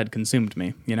lettuce had consumed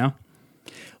me, you know?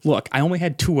 Look, I only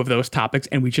had 2 of those topics,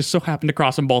 and we just so happened to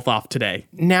cross them both off today.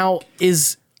 Now,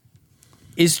 is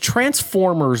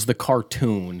Transformers the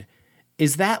cartoon?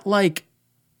 Is that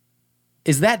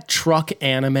truck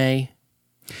anime?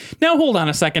 Now, hold on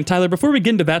a second, Tyler. Before we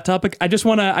get into that topic, I just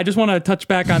wanna touch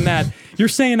back on that. You're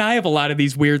saying I have a lot of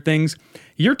these weird things.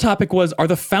 Your topic was, are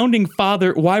the founding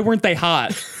father? Why weren't they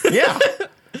hot? Yeah.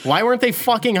 Why weren't they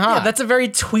fucking hot? that's a very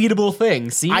tweetable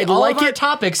thing. See, I'd all like of our it.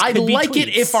 topics I'd could be like it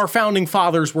tweets. if our founding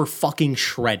fathers were fucking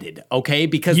shredded. Okay,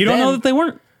 because You don't then know that they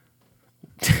weren't.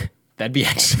 that'd be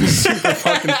actually super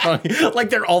fucking funny. Like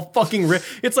they're all fucking.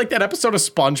 It's like that episode of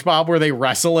SpongeBob where they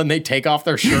wrestle and they take off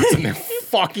their shirts and they're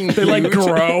fucking. They like huge.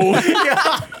 grow.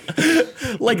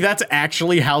 Like that's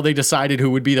actually how they decided who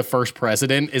would be the first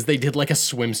president. Is they did like a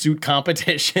swimsuit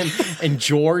competition and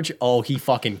George, he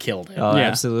fucking killed it. Oh, Yeah.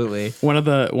 absolutely. One of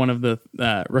the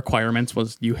requirements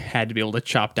was you had to be able to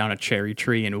chop down a cherry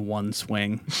tree in one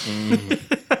swing.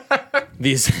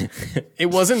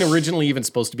 It wasn't originally even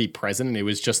supposed to be president. It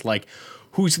was just like,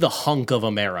 who's the hunk of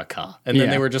America? And then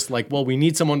Yeah. they were just like, well, we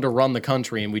need someone to run the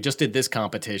country, and we just did this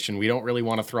competition. We don't really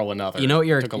want to throw another. You know what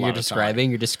you're Took a lot of time. describing?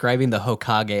 You're describing the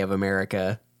Hokage of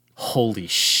America. Holy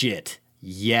shit.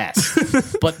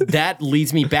 Yes. But that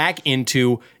leads me back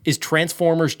into, is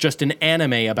Transformers just an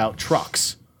anime about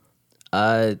trucks?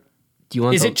 Do you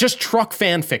want? Is it just truck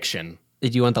fan fiction?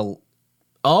 Did you want the?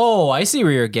 Oh, I see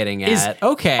where you're getting at.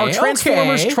 Okay. Are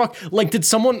Transformers okay. truck like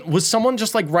was someone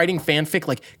just like writing fanfic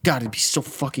like, God, it'd be so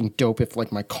fucking dope if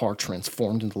like my car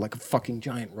transformed into like a fucking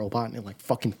giant robot and it like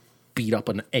fucking beat up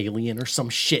an alien or some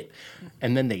shit,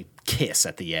 and then they kiss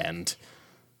at the end.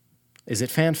 Is it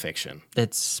fan fiction?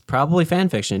 It's probably fan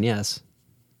fiction. Yes.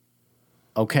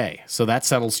 Okay, so that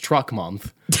settles truck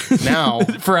month. Now,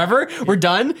 Forever? We're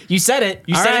done? You said it.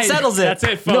 You All said right, it settles it. That's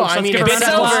it, folks. no, I mean give a it round of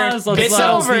settles- applause. Let's, it uh,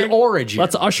 settles the origin.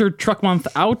 let's usher Truck Month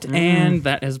out, and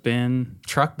that has been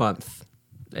Truck month.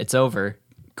 It's over.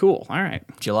 cool. All right.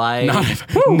 July. Not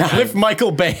if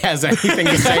Michael Bay has anything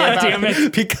to say about Damn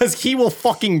it. because he will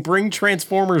fucking bring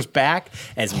Transformers back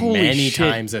as Holy many shit.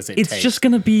 times as it it's takes. just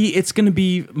gonna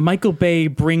be Michael Bay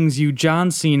brings you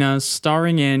John Cena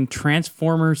starring in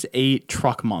Transformers 8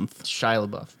 Truck Month. Shia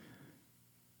LaBeouf.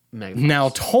 Meg. Now,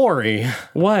 Tori,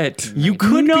 What? you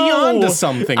could be onto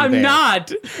something I'm there. not.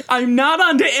 I'm not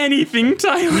onto anything,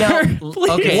 Tyler. Please.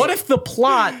 okay. What if the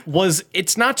plot was,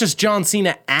 it's not just John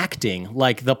Cena acting,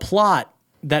 like the plot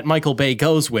that Michael Bay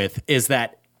goes with is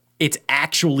that it's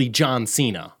actually John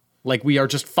Cena. Like we are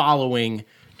just following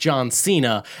John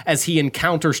Cena as he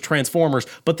encounters Transformers.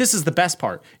 But this is the best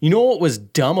part. You know what was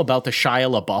dumb about the Shia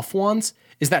LaBeouf ones?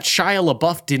 Is that Shia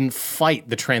LaBeouf didn't fight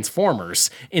the Transformers.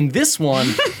 In this one,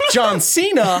 John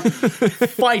Cena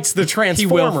fights the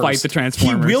Transformers. fight the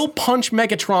Transformers. He will punch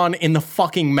Megatron in the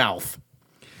fucking mouth.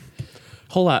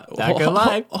 Hold on. Not gonna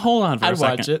lie. Hold on for a I'd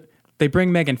second. watch it. They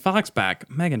bring Megan Fox back.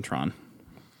 Megantron.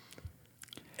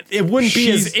 It wouldn't be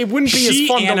as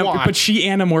fun to watch. But she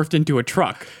anamorphed into a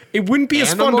truck. It wouldn't be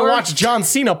as fun to Animorph? watch John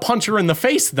Cena punch her in the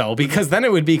face, though, because then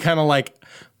it would be kind of like,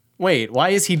 wait, why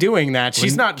is he doing that?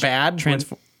 She's not bad.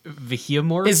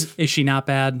 Vehemorph? Is she not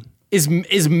bad? Is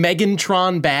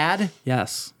Megantron bad?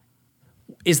 Yes.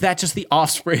 Is that just the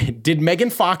offspring? Did Megan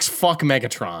Fox fuck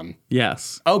Megatron?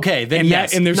 Yes. Okay, then And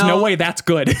yes. and there's no No. way that's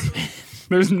good.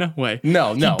 There's no way.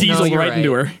 No. He dieseled you're right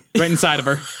into right. her, right inside of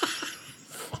her.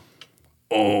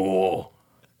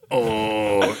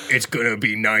 Oh, it's gonna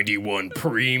be 91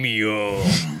 premium.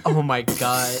 Oh my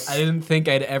god. I didn't think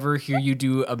I'd ever hear you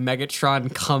do a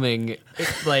Megatron coming.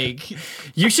 Like,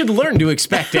 You should learn to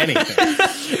expect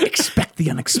anything. Expect the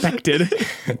unexpected.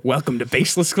 Welcome to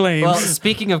Baseless Claims. well,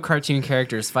 speaking of cartoon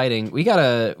characters fighting, we got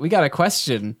a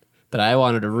question that I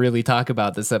wanted to really talk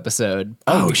about this episode.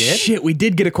 oh shit, we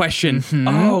did get a question.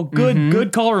 Oh,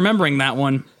 good call remembering that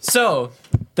one. So,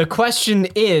 the question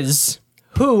is,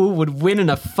 who would win in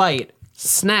a fight?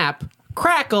 Snap,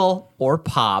 Crackle, or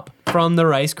Pop from the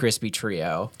Rice Krispie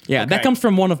trio? Yeah, that Okay. comes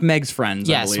from one of Meg's friends.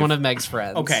 I Yes, believe. one of Meg's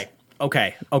friends. Okay.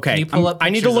 you pull up I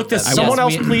need to pictures look of this. them? Someone Yes,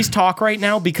 else, we- please talk right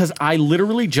now because I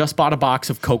literally just bought a box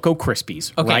of Cocoa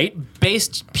Krispies. Okay, Right?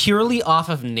 based purely off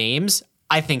of names,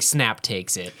 I think Snap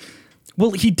takes it.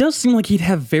 Well, he does seem like he'd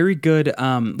have very good.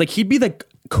 Like he'd be like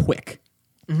quick.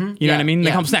 You know what I mean? They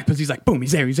yeah. come Snap because he's like, boom,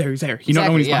 he's there. You don't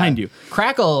know when he's behind you.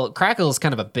 Crackle's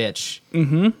kind of a bitch.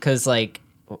 Because like,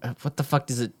 what the fuck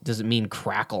does it mean?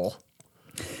 Crackle.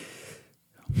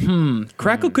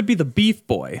 Crackle could be the beef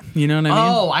boy. You know what I mean?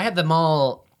 Oh, I had them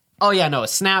all. Oh yeah, no,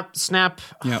 Snap. Yep.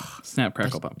 Snap,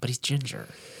 Crackle, Pop. But he's ginger.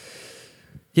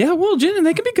 Yeah, well, Jen,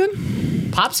 they could be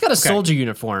good. Pop's got a soldier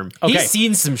uniform. Okay. He's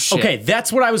seen some shit. Okay,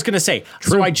 that's what I was gonna say.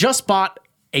 So I just bought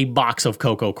a box of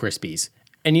Cocoa Krispies,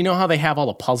 and you know how they have all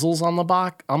the puzzles on the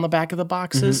back of the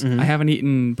boxes. I haven't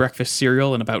eaten breakfast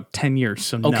cereal in about 10 years,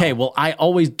 so no. Okay, well, I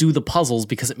always do the puzzles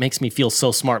because it makes me feel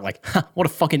so smart. Like, what a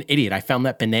fucking idiot! I found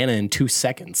that banana in 2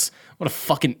 seconds. What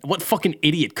fucking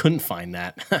idiot couldn't find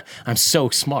that? I'm so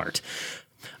smart.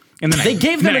 And then They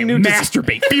gave them a new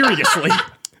masturbate furiously.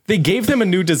 They gave them a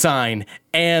new design,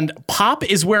 and Pop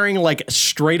is wearing like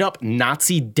straight up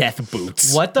Nazi death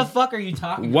boots. What the fuck are you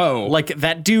talking about? Whoa. Like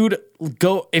that dude, I'm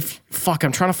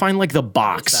trying to find like the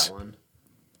box. That one.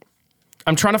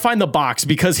 I'm trying to find the box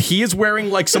because he is wearing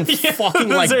like some fucking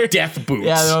those like are- death boots.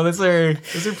 Yeah, no, those are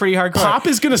pretty hardcore. Pop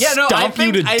is gonna stomp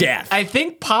you to death. I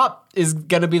think Pop is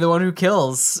gonna be the one who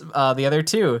kills the other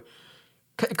two.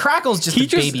 Crackle's just a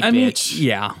baby bitch.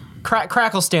 Yeah.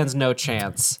 Crackle stands no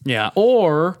chance. Yeah.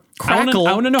 Or Crackle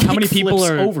I wanna know how many people kickflips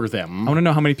are over them. I want to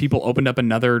know how many people opened up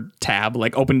another tab,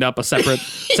 like opened up a separate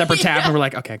tab, and were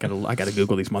like, okay, I gotta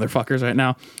Google these motherfuckers right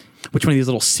now. Which one of these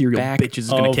little cereal bitches is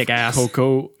gonna kick ass?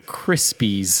 Cocoa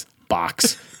Krispies.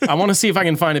 box. I want to see if I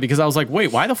can find it because I was like,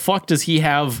 wait, why the fuck does he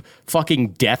have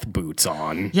fucking death boots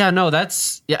on? Yeah, no,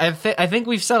 that's I think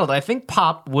we've settled. I think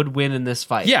Pop would win in this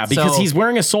fight. Yeah, because So, he's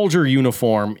wearing a soldier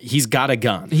uniform. He's got a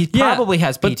gun. he Yeah, probably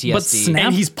has but PTSD. Snap-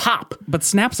 and he's Pop. But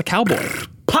Snap's a cowboy.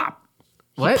 Pop.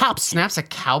 what? Pops. Snap's a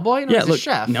cowboy? No, Yeah, he's look. a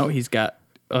chef. No, he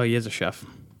is a chef.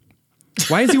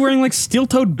 Why is he wearing like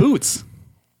steel-toed boots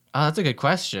Oh, that's a good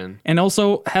question. and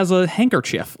also has a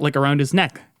handkerchief like around his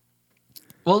neck?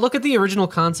 Well, look at the original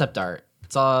concept art.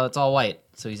 It's all white,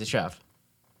 so he's a chef.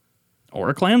 Or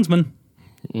a Klansman.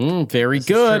 Very This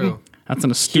is good. true. That's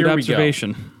an astute Here we go.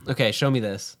 observation. Okay, show me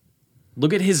this.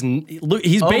 Look at his. Look,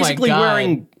 he's Oh my basically God.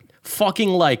 wearing fucking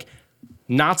like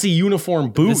Nazi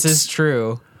uniform boots. This is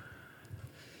true.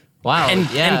 Wow.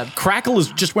 yeah. And Crackle is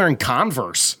just wearing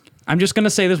Converse. I'm just gonna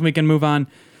say this. We can move on.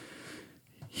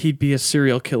 He'd be a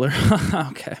serial killer.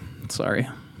 Okay, sorry.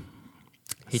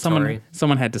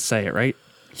 Someone had to say it, right?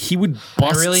 He would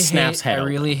bust I Snap's head. I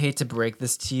open. really hate to break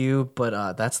this to you,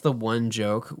 but that's the one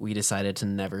joke we decided to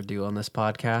never do on this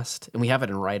podcast, and we have it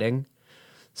in writing.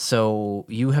 So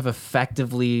you have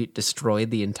effectively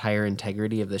destroyed the entire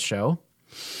integrity of the show,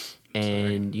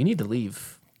 and you need to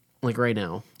leave, like right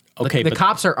now. Okay, the but-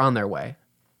 cops are on their way.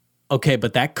 Okay,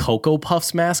 but that Cocoa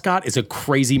Puffs mascot is a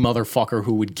crazy motherfucker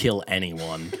who would kill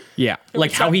anyone. Yeah.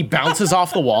 Like how he bounces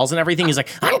off the walls and everything. He's like,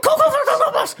 I'm Cocoa for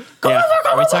Cocoa Puffs. Cocoa Yeah. for Cocoa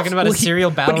Are we Puffs. talking about a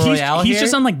serial battle But royale he's here?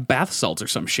 just on like bath salts or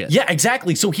some shit. Yeah,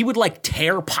 exactly. So he would like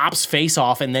tear Pop's face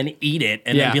off and then eat it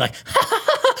and Yeah. then be like,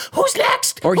 who's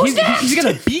next? Or Who's next? he's got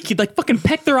a beak. He'd like fucking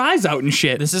peck their eyes out and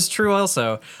shit. This is true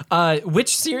also.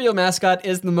 Which cereal mascot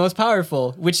is the most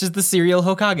powerful? Which is the cereal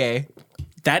Hokage?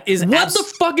 That is What the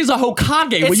fuck is a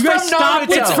Hokage? Will you from guys stop?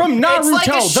 Naruto. It's from Naruto, It's like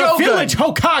a the shogun. village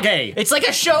Hokage. It's like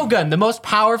a shogun, the most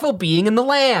powerful being in the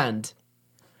land.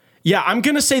 Yeah, I'm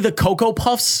gonna say the Cocoa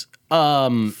Puffs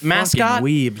mascot Fucking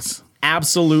weebs.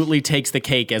 absolutely takes the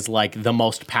cake as like the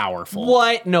most powerful.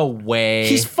 What? No way.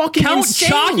 He's fucking Count insane.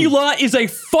 Chocula is a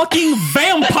fucking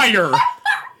vampire.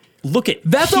 Look at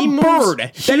That's he a moves-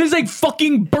 bird. That is a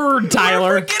fucking bird,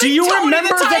 Tyler. Do you remember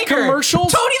the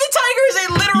commercials? Tony the Tiger is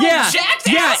a literal Yeah, jacked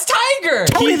yeah. ass tiger.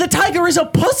 Tony the Tiger is a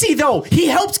pussy though. He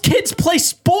helps kids play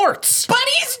sports. But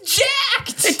he's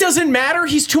jacked. It doesn't matter.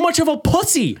 He's too much of a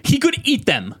pussy. He could eat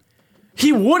them.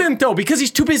 He wouldn't though because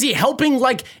he's too busy helping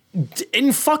like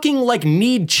in fucking like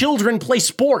need children play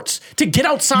sports to get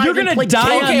outside. You're and gonna play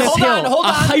die games. on this hold hill. on, hold a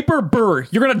on. hyper burr.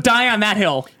 You're gonna die on that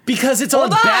hill. because it's on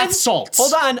bath salts.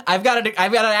 Hold on. I've got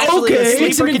actually Okay, a sleeper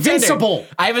it's an contender. invincible.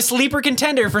 I have a sleeper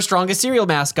contender for strongest cereal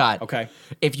mascot. Okay.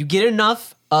 If you get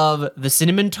enough of the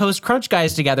Cinnamon Toast Crunch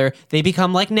guys together, they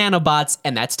become like nanobots,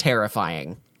 and that's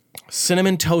terrifying.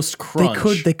 Cinnamon Toast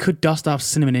Crunch. They could dust off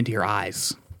cinnamon into your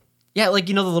eyes. Yeah, like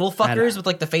you know the little fuckers with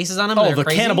like the faces on them. Oh, they're the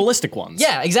crazy? cannibalistic ones.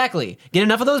 Yeah, exactly. Get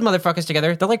enough of those motherfuckers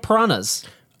together, they're like piranhas.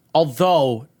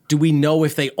 Although, do we know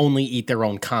if they only eat their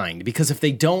own kind? Because if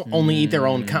they don't only eat their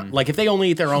own kind, like if they only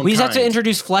eat their own We just kind, have to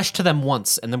introduce flesh to them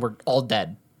once, and then we're all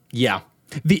dead. yeah.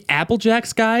 The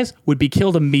Applejacks guys would be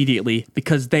killed immediately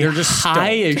because they're just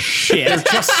high stoned. as shit. They're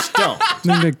just stoned.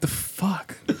 I'm like, the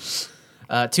fuck?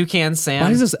 Toucan Sam. Why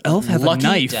does this elf have Lucky a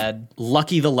knife? dead?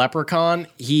 Lucky the leprechaun,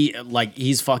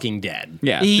 he's fucking dead.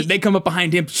 Yeah, He- they come up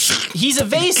behind him. He's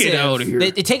evasive. Get out of here.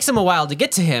 It takes him a while to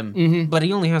get to him, but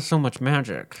he only has so much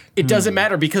magic. It doesn't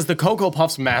matter because the Cocoa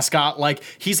Puffs mascot, like,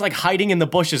 he's like hiding in the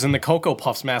bushes, and the Cocoa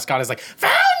Puffs mascot is like,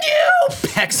 found you!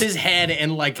 Pecks his head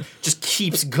and like just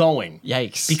keeps going.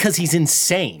 Yikes. Because he's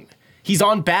insane. He's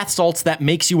on bath salts that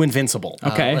makes you invincible.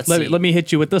 Okay, let's let see. me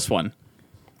hit you with this one.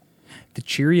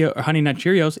 The Honey Nut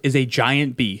Cheerios is a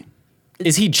giant bee.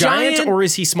 Is he giant, Giant- or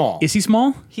is he small? Is he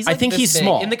small? He's I think this he's big.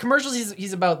 small. In the commercials,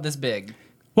 he's about this big.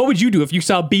 What would you do if you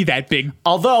saw a bee that big?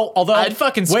 although I'd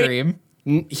fucking wait, scream.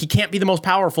 He can't be the most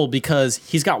powerful because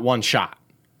he's got one shot.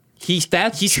 He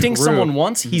stings true. someone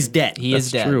once, he's dead. He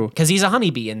is That's dead true. because he's a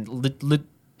honeybee, and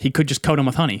He could just coat him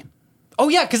with honey. oh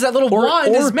yeah, because that little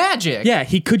wand is magic. Yeah,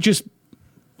 he could just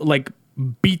like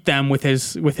beat them with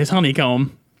his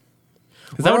honeycomb.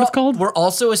 Is that what it's called? We're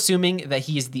also assuming that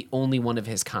he is the only one of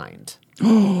his kind.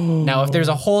 Now, if there's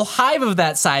a whole hive of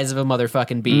that size of a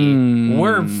motherfucking bee,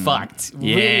 we're fucked.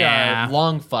 We Yeah. are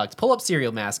long fucked. Pull up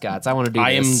cereal mascots. I want to do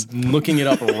I am this. looking it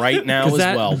up right now as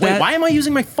that- well. Wait, that- why am I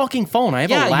using my fucking phone? I have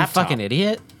Yeah, a you laptop. fucking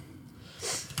idiot.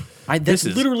 That's This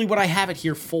is- literally what I have it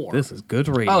here for. This is good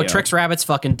radio. Oh, Trix Rabbit's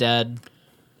fucking dead.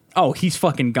 Oh, he's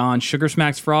fucking gone. Sugar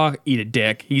Smacks Frog, eat a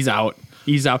dick. He's out.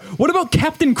 He's out. What about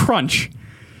Captain Crunch?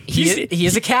 He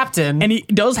is a captain. And he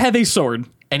does have a sword.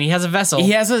 And he has a vessel.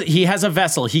 He has a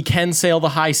vessel. He can sail the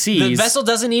high seas. The vessel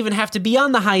doesn't even have to be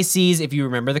on the high seas. If you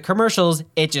remember the commercials,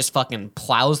 it just fucking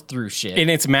plows through shit. and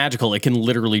it's magical. It can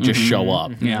literally just show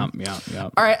up. Yeah.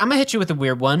 All right, I'm gonna hit you with a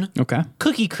weird one. Okay.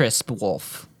 Cookie Crisp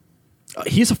wolf.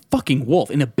 He's a fucking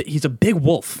wolf. He's a big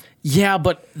wolf. Yeah,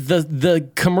 but the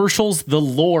commercials, the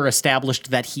lore established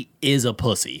that he is a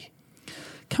pussy.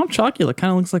 Count Chocula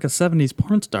kind of looks like a 70s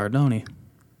porn star, don't he?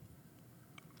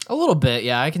 A little bit,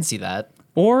 yeah, I can see that.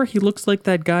 Or he looks like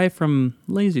that guy from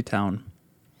Lazy Town.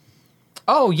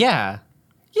 Oh yeah,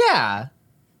 yeah.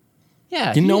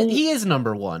 You know- he is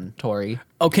number one, Tori.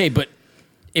 Okay, but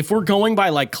if we're going by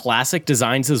like classic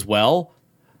designs as well,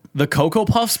 the Cocoa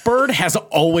Puffs bird has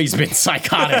always been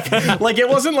psychotic. Like it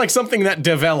wasn't like something that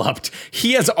developed.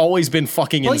 He has always been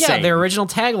fucking Well, insane. yeah, their original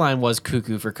tagline was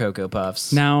 "Cuckoo for Cocoa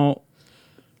Puffs." Now,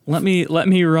 let me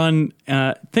run.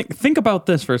 Think about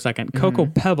this for a second. Cocoa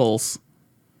Pebbles.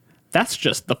 That's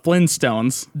just the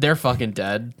Flintstones. They're fucking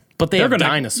dead. but they they're have gonna-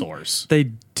 dinosaurs.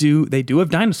 They do have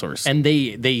dinosaurs. And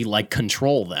they like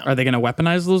control them. Are they going to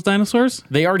weaponize those dinosaurs?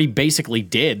 They already basically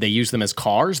did. They use them as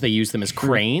cars. They use them as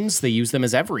cranes. They use them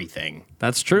as everything.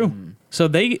 That's true. So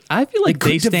I feel like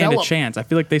could they stand develop- a chance. I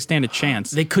feel like they stand a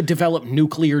chance. They could develop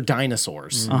nuclear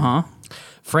dinosaurs.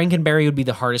 Frankenberry would be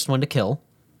the hardest one to kill.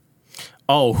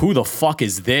 Oh, who the fuck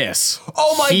is this?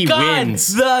 Oh my He god!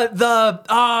 wins.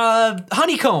 The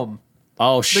honeycomb,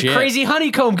 Oh the shit! crazy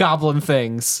honeycomb goblin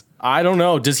things. I don't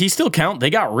know. Does he still count? They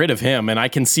got rid of him, and I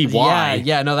can see why.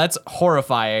 Yeah, no, that's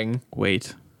horrifying.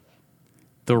 Wait.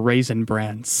 The Raisin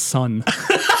Bran sun.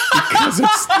 Because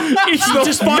it's the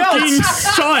just fucking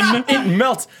melts. sun. It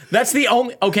melts. That's the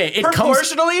only. Okay, it comes.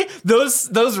 Proportionally,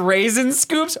 those raisin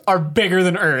scoops are bigger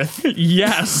than Earth.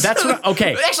 Yes. That's what.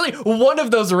 Okay. Actually, one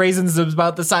of those raisins is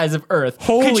about the size of Earth. Could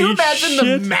Holy you imagine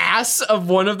shit. the mass of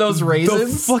one of those the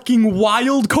raisins? fucking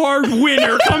wild card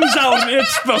winner comes out. And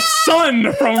it's the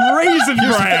sun from Raisin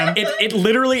Bran. It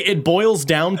literally it boils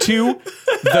down to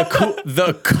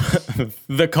the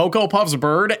Cocoa Puffs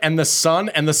bird and the sun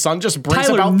just brings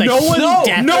Tyler, about the no one,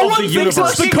 death no of one the thinks universe.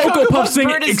 it's the Fucking Cocoa Cocoa Puffs Puffs thing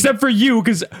bird is- except for you,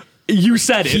 because you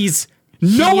said it.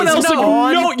 No one else.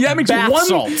 That makes bath one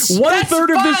salts.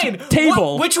 third of Fine. this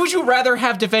table. Which would you rather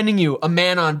have defending you? A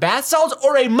man on bath salts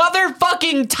or a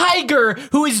motherfucking tiger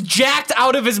who is jacked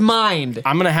out of his mind?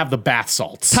 I'm gonna have the bath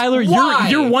salts. Tyler, Why?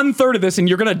 you're 1/3 of this, and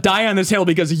you're gonna die on this hill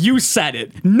because you said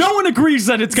it. No one agrees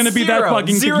that it's gonna be that Zero.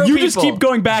 fucking. Zero You just people. keep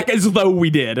going back as though we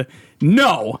did.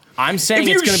 No, I'm saying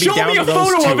if it's you gonna be show down me to a those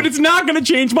photo two. of it, it's not gonna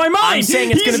change my mind. I'm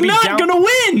saying it's He's gonna be not down- gonna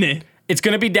win. It's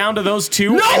gonna be down to those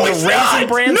two. No, and the it's Raisin not.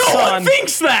 Bran No sun. one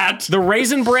thinks that. The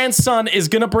Raisin Bran sun is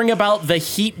gonna bring about the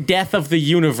heat death of the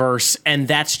universe, and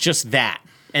that's just that.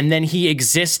 And then he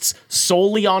exists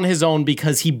solely on his own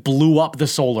because he blew up the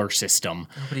solar system.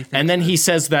 And then he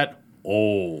says that.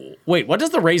 Oh, wait. What does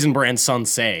the Raisin Bran sun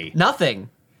say? Nothing.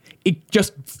 It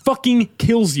just fucking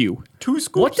kills you. 2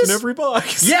 scoops What does- in every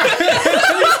box. Yeah.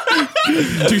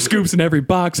 2 scoops in every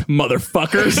box,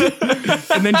 motherfuckers.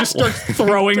 And then just starts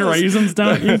throwing raisins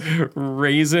down at you.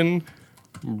 Raisin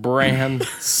Bran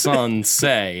sun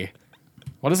say.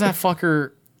 What does that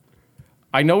fucker?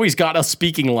 I know he's got a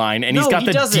speaking line and he's No, got he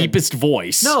the doesn't. deepest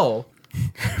voice. No.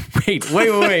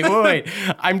 Wait.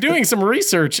 I'm doing some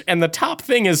research and the top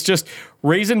thing is just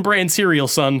Raisin Bran cereal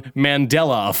sun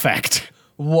Mandela effect.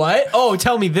 What? Oh,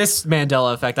 tell me this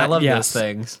Mandela effect. I love yes. those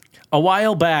things. A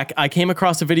while back, I came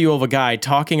across a video of a guy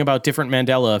talking about different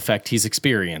Mandela effect he's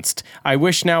experienced. I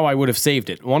wish now I would have saved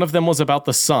it. One of them was about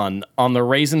the sun on the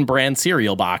Raisin Bran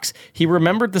cereal box. He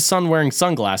remembered the sun wearing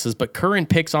sunglasses, but current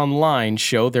pics online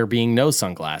show there being no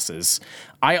sunglasses.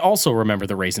 I also remember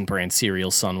the Raisin Bran cereal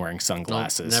sun wearing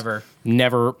sunglasses.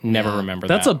 Never remember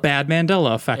That's that. a bad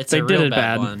Mandela effect. It's they a did real it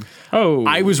bad bad. one. Oh,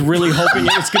 I was really hoping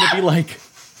it was going to be like...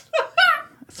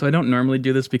 so I don't normally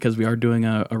do this because we are doing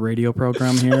a radio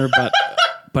program here,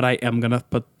 but I am gonna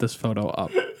put this photo up.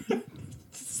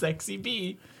 Sexy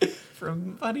bee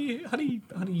from Honey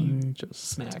Just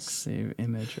Smacks. save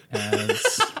image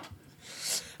as.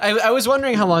 I was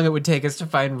wondering how long it would take us to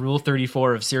find Rule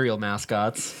 34 of cereal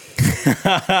mascots.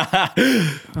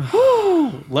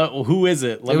 Who is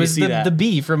it? Let It me was see that. the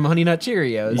bee from Honey Nut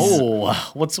Cheerios.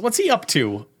 Oh, what's he up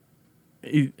to?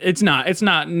 It's not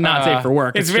safe for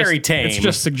work. it's very just, tame. It's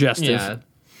just suggestive. Yeah.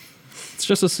 It's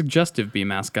just a suggestive bee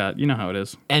mascot. You know how it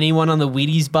is. Anyone on the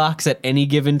Wheaties box at any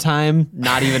given time,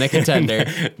 not even a contender.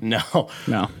 No.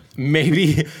 No,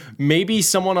 Maybe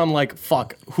someone on like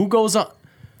who goes on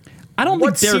I don't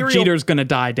What think Derek cereal- Jeter's gonna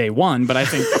die day one, but I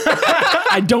think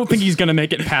I don't think he's gonna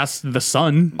make it past the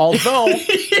sun. although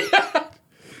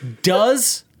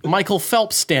does Michael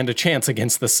Phelps stand a chance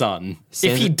against the sun?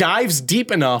 If he dives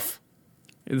deep enough,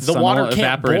 The The sun water will can't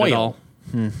evaporate it boil.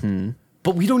 all.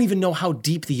 But we don't even know how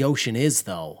deep the ocean is,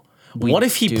 though. We What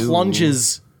if he do.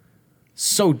 plunges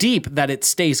so deep that it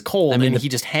stays cold mean, and the- he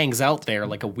just hangs out there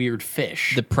like a weird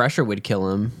fish? The pressure would kill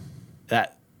him.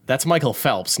 That's Michael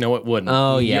Phelps. No, it wouldn't.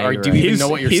 Oh, yeah, you're Do you even right. know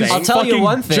what you're his saying? I'll tell you fucking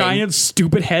one thing. Giant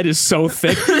stupid head is so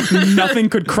thick, nothing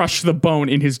could crush the bone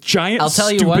in his giant. I'll tell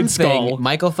you stupid one skull. thing.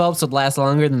 Michael Phelps would last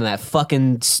longer than that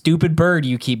fucking stupid bird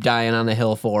you keep dying on the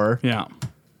hill for. Yeah.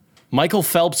 Michael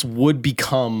Phelps would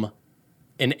become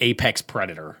an apex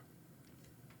predator.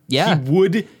 Yeah.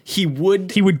 He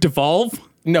would. He would devolve.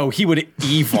 No, he would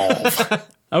evolve.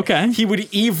 Okay. He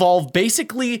would evolve.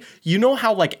 Basically, you know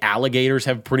how like alligators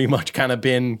have pretty much kind of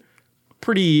been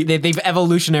pretty. They've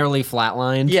evolutionarily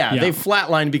flatlined. Yeah, Yeah. they've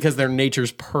flatlined because they're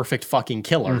nature's perfect fucking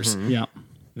killers. Yeah.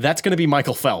 That's going to be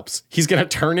Michael Phelps. He's going to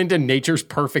turn into nature's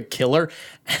perfect killer,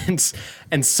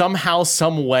 and somehow,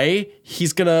 some way,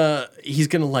 he's gonna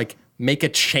like make a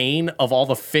chain of all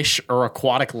the fish or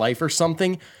aquatic life or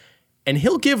something, and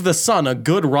he'll give the sun a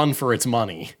good run for its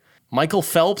money. Michael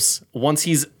Phelps, once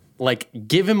he's like,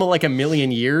 give him like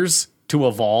 1,000,000 years to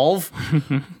evolve.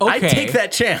 I'd Okay. take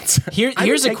that chance. I would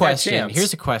Here's a take that question. chance.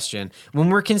 Here's a question. When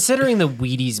we're considering the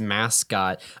Wheaties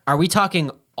mascot, are we talking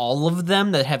all of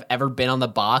them that have ever been on the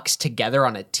box together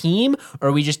on a team, or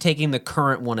are we just taking the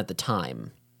current one at the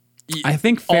time? I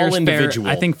think fair all is fair. individual.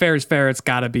 I think fair is fair. I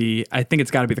think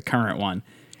it's got to be the current one.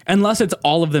 Unless it's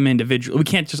all of them individually. We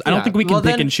can't just I don't Yeah. think we can Well,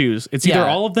 pick then- and choose. It's either yeah.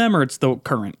 all of them or it's the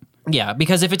current. Yeah,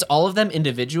 because if it's all of them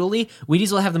individually,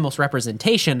 Wheaties will have the most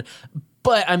representation,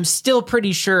 but I'm still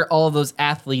pretty sure all of those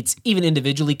athletes, even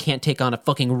individually, can't take on a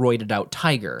fucking roided out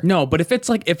tiger. No, but if it's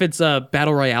a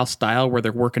battle royale style where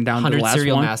they're working down to the 100 last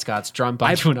serial one, mascots drawn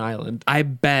by to an island. I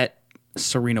bet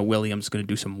Serena Williams is going to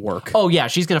do some work. Oh yeah,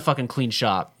 she's gonna fucking clean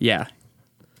shop. Yeah.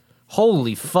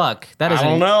 Holy fuck, that is I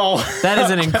don't know. that is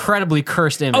an incredibly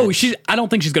cursed image. Oh, I don't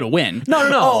think she's going to win. no.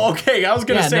 Oh, okay. I was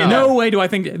gonna Yeah, say no. No way do I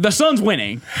think the Sun's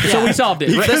winning. So we solved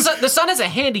it. The sun has a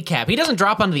handicap. He doesn't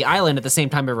drop onto the island at the same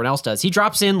time everyone else does. He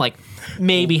drops in like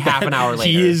maybe half an hour later.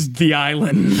 He is the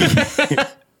island.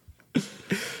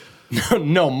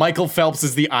 No, Michael Phelps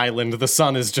is the island. The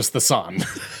sun is just the sun.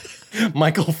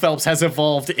 Michael Phelps has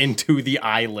evolved into the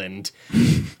island.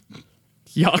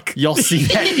 Yuck. Y'all see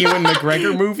that Ewan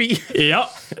McGregor movie? Yep.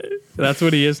 That's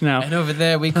what he is now. And over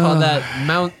there we call that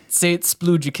Mount St.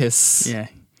 Splugicus. Yeah.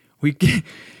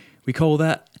 We call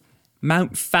that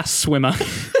Mount Fast Swimmer.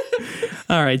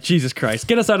 All right, Jesus Christ.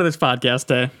 Get us out of this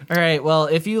podcast. All right, well,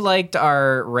 if you liked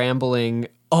our rambling,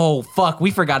 oh fuck, we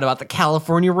forgot about the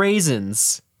California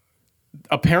raisins.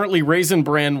 Apparently, Raisin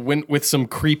Bran went with some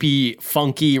creepy,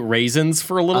 funky raisins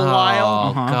for a little while.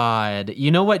 Oh god.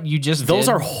 You know what you just Those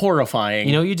did? are horrifying.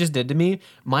 You know what you just did to me?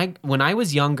 When I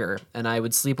was younger and I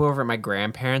would sleep over at my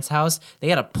grandparents' house, they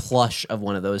had a plush of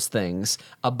one of those things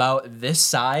about this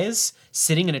size,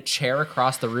 sitting in a chair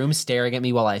across the room, staring at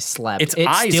me while I slept. Its It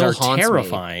eyes still are haunts me.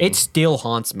 terrifying. It still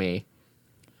haunts me.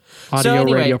 Audio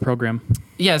anyway- radio program.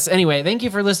 Yes. Anyway, thank you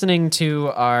for listening to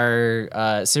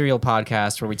our cereal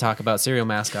podcast where we talk about cereal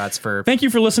mascots for. Thank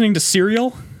you for listening to Serial.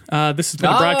 This has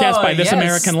been a broadcast by This yes,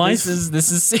 American Life.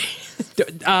 This is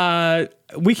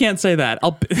We can't say that.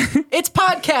 it's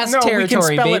podcast no, we can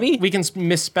territory, spell baby. it. We can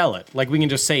misspell it. Like we can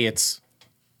just say it's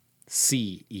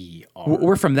CER.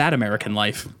 We're from That American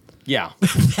Life. Yeah.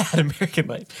 Bad American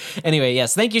Life. Anyway,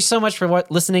 yes, thank you so much for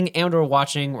listening and or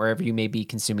watching wherever you may be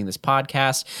consuming this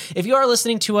podcast. If you are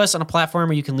listening to us on a platform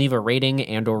where you can leave a rating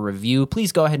and or review,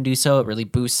 please go ahead and do so. It really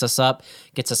boosts us up,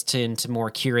 gets us into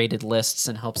more curated lists,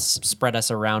 and helps spread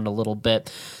us around a little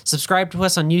bit. Subscribe to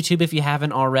us on YouTube if you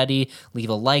haven't already. Leave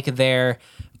a like there.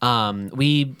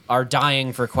 We are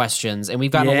dying for questions, and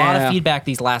we've gotten a lot of Yeah. feedback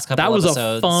these last couple That was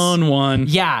episodes. a fun one.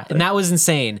 Yeah, and that was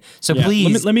insane. So Yeah.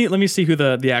 please let me see who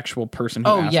the actual person. Who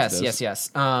Oh asked yes, this.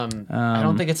 yes. I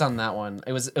don't think it's on that one.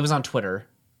 It was on Twitter.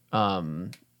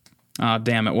 Oh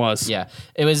damn, it was. Yeah,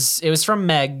 it was from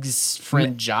Meg's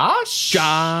friend Josh.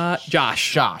 Josh.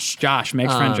 Josh.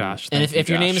 Meg's friend Josh. And Thank you, if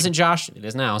your name Josh. isn't Josh, it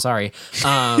is now. Sorry.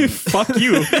 Fuck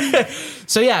you.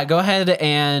 So yeah, go ahead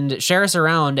and share us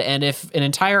around. And if an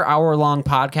entire hour-long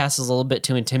podcast is a little bit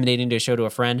too intimidating to show to a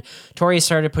friend, Tori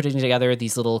started putting together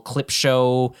these little clip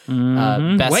show.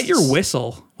 Best Wet your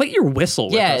whistle. Wet your whistle.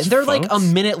 With Yeah, us, they're like a folks.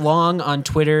 minute long on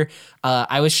Twitter.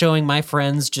 I was showing my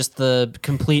friends just the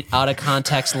complete out of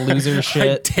context loser I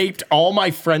shit. taped all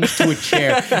my friends to a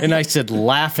chair and I said,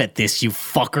 laugh at this, you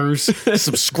fuckers.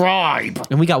 Subscribe.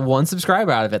 And we got one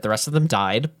subscriber out of it. The rest of them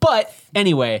died. But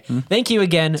anyway, thank you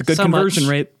again. It's a good conversion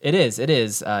rate. It is.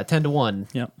 10 to 1.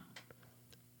 Yep.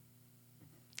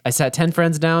 I sat 10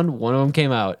 friends down. One of them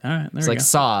came out. All right, there it's we like go.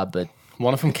 Saw, but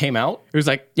One of them came out. It was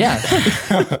like, Yeah.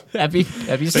 have you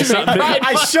seen saw- Pride?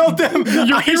 I showed them.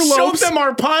 I showed earlobes. them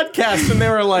our podcast, and they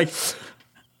were like,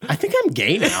 "I think I'm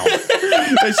gay now."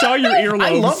 they saw your earlobes.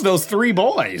 I love those 3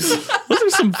 boys. Those are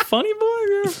some funny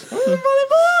boys. Funny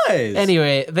boys.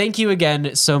 Anyway, thank you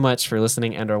again so much for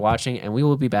listening and or watching, and we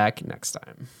will be back next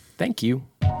time. Thank you.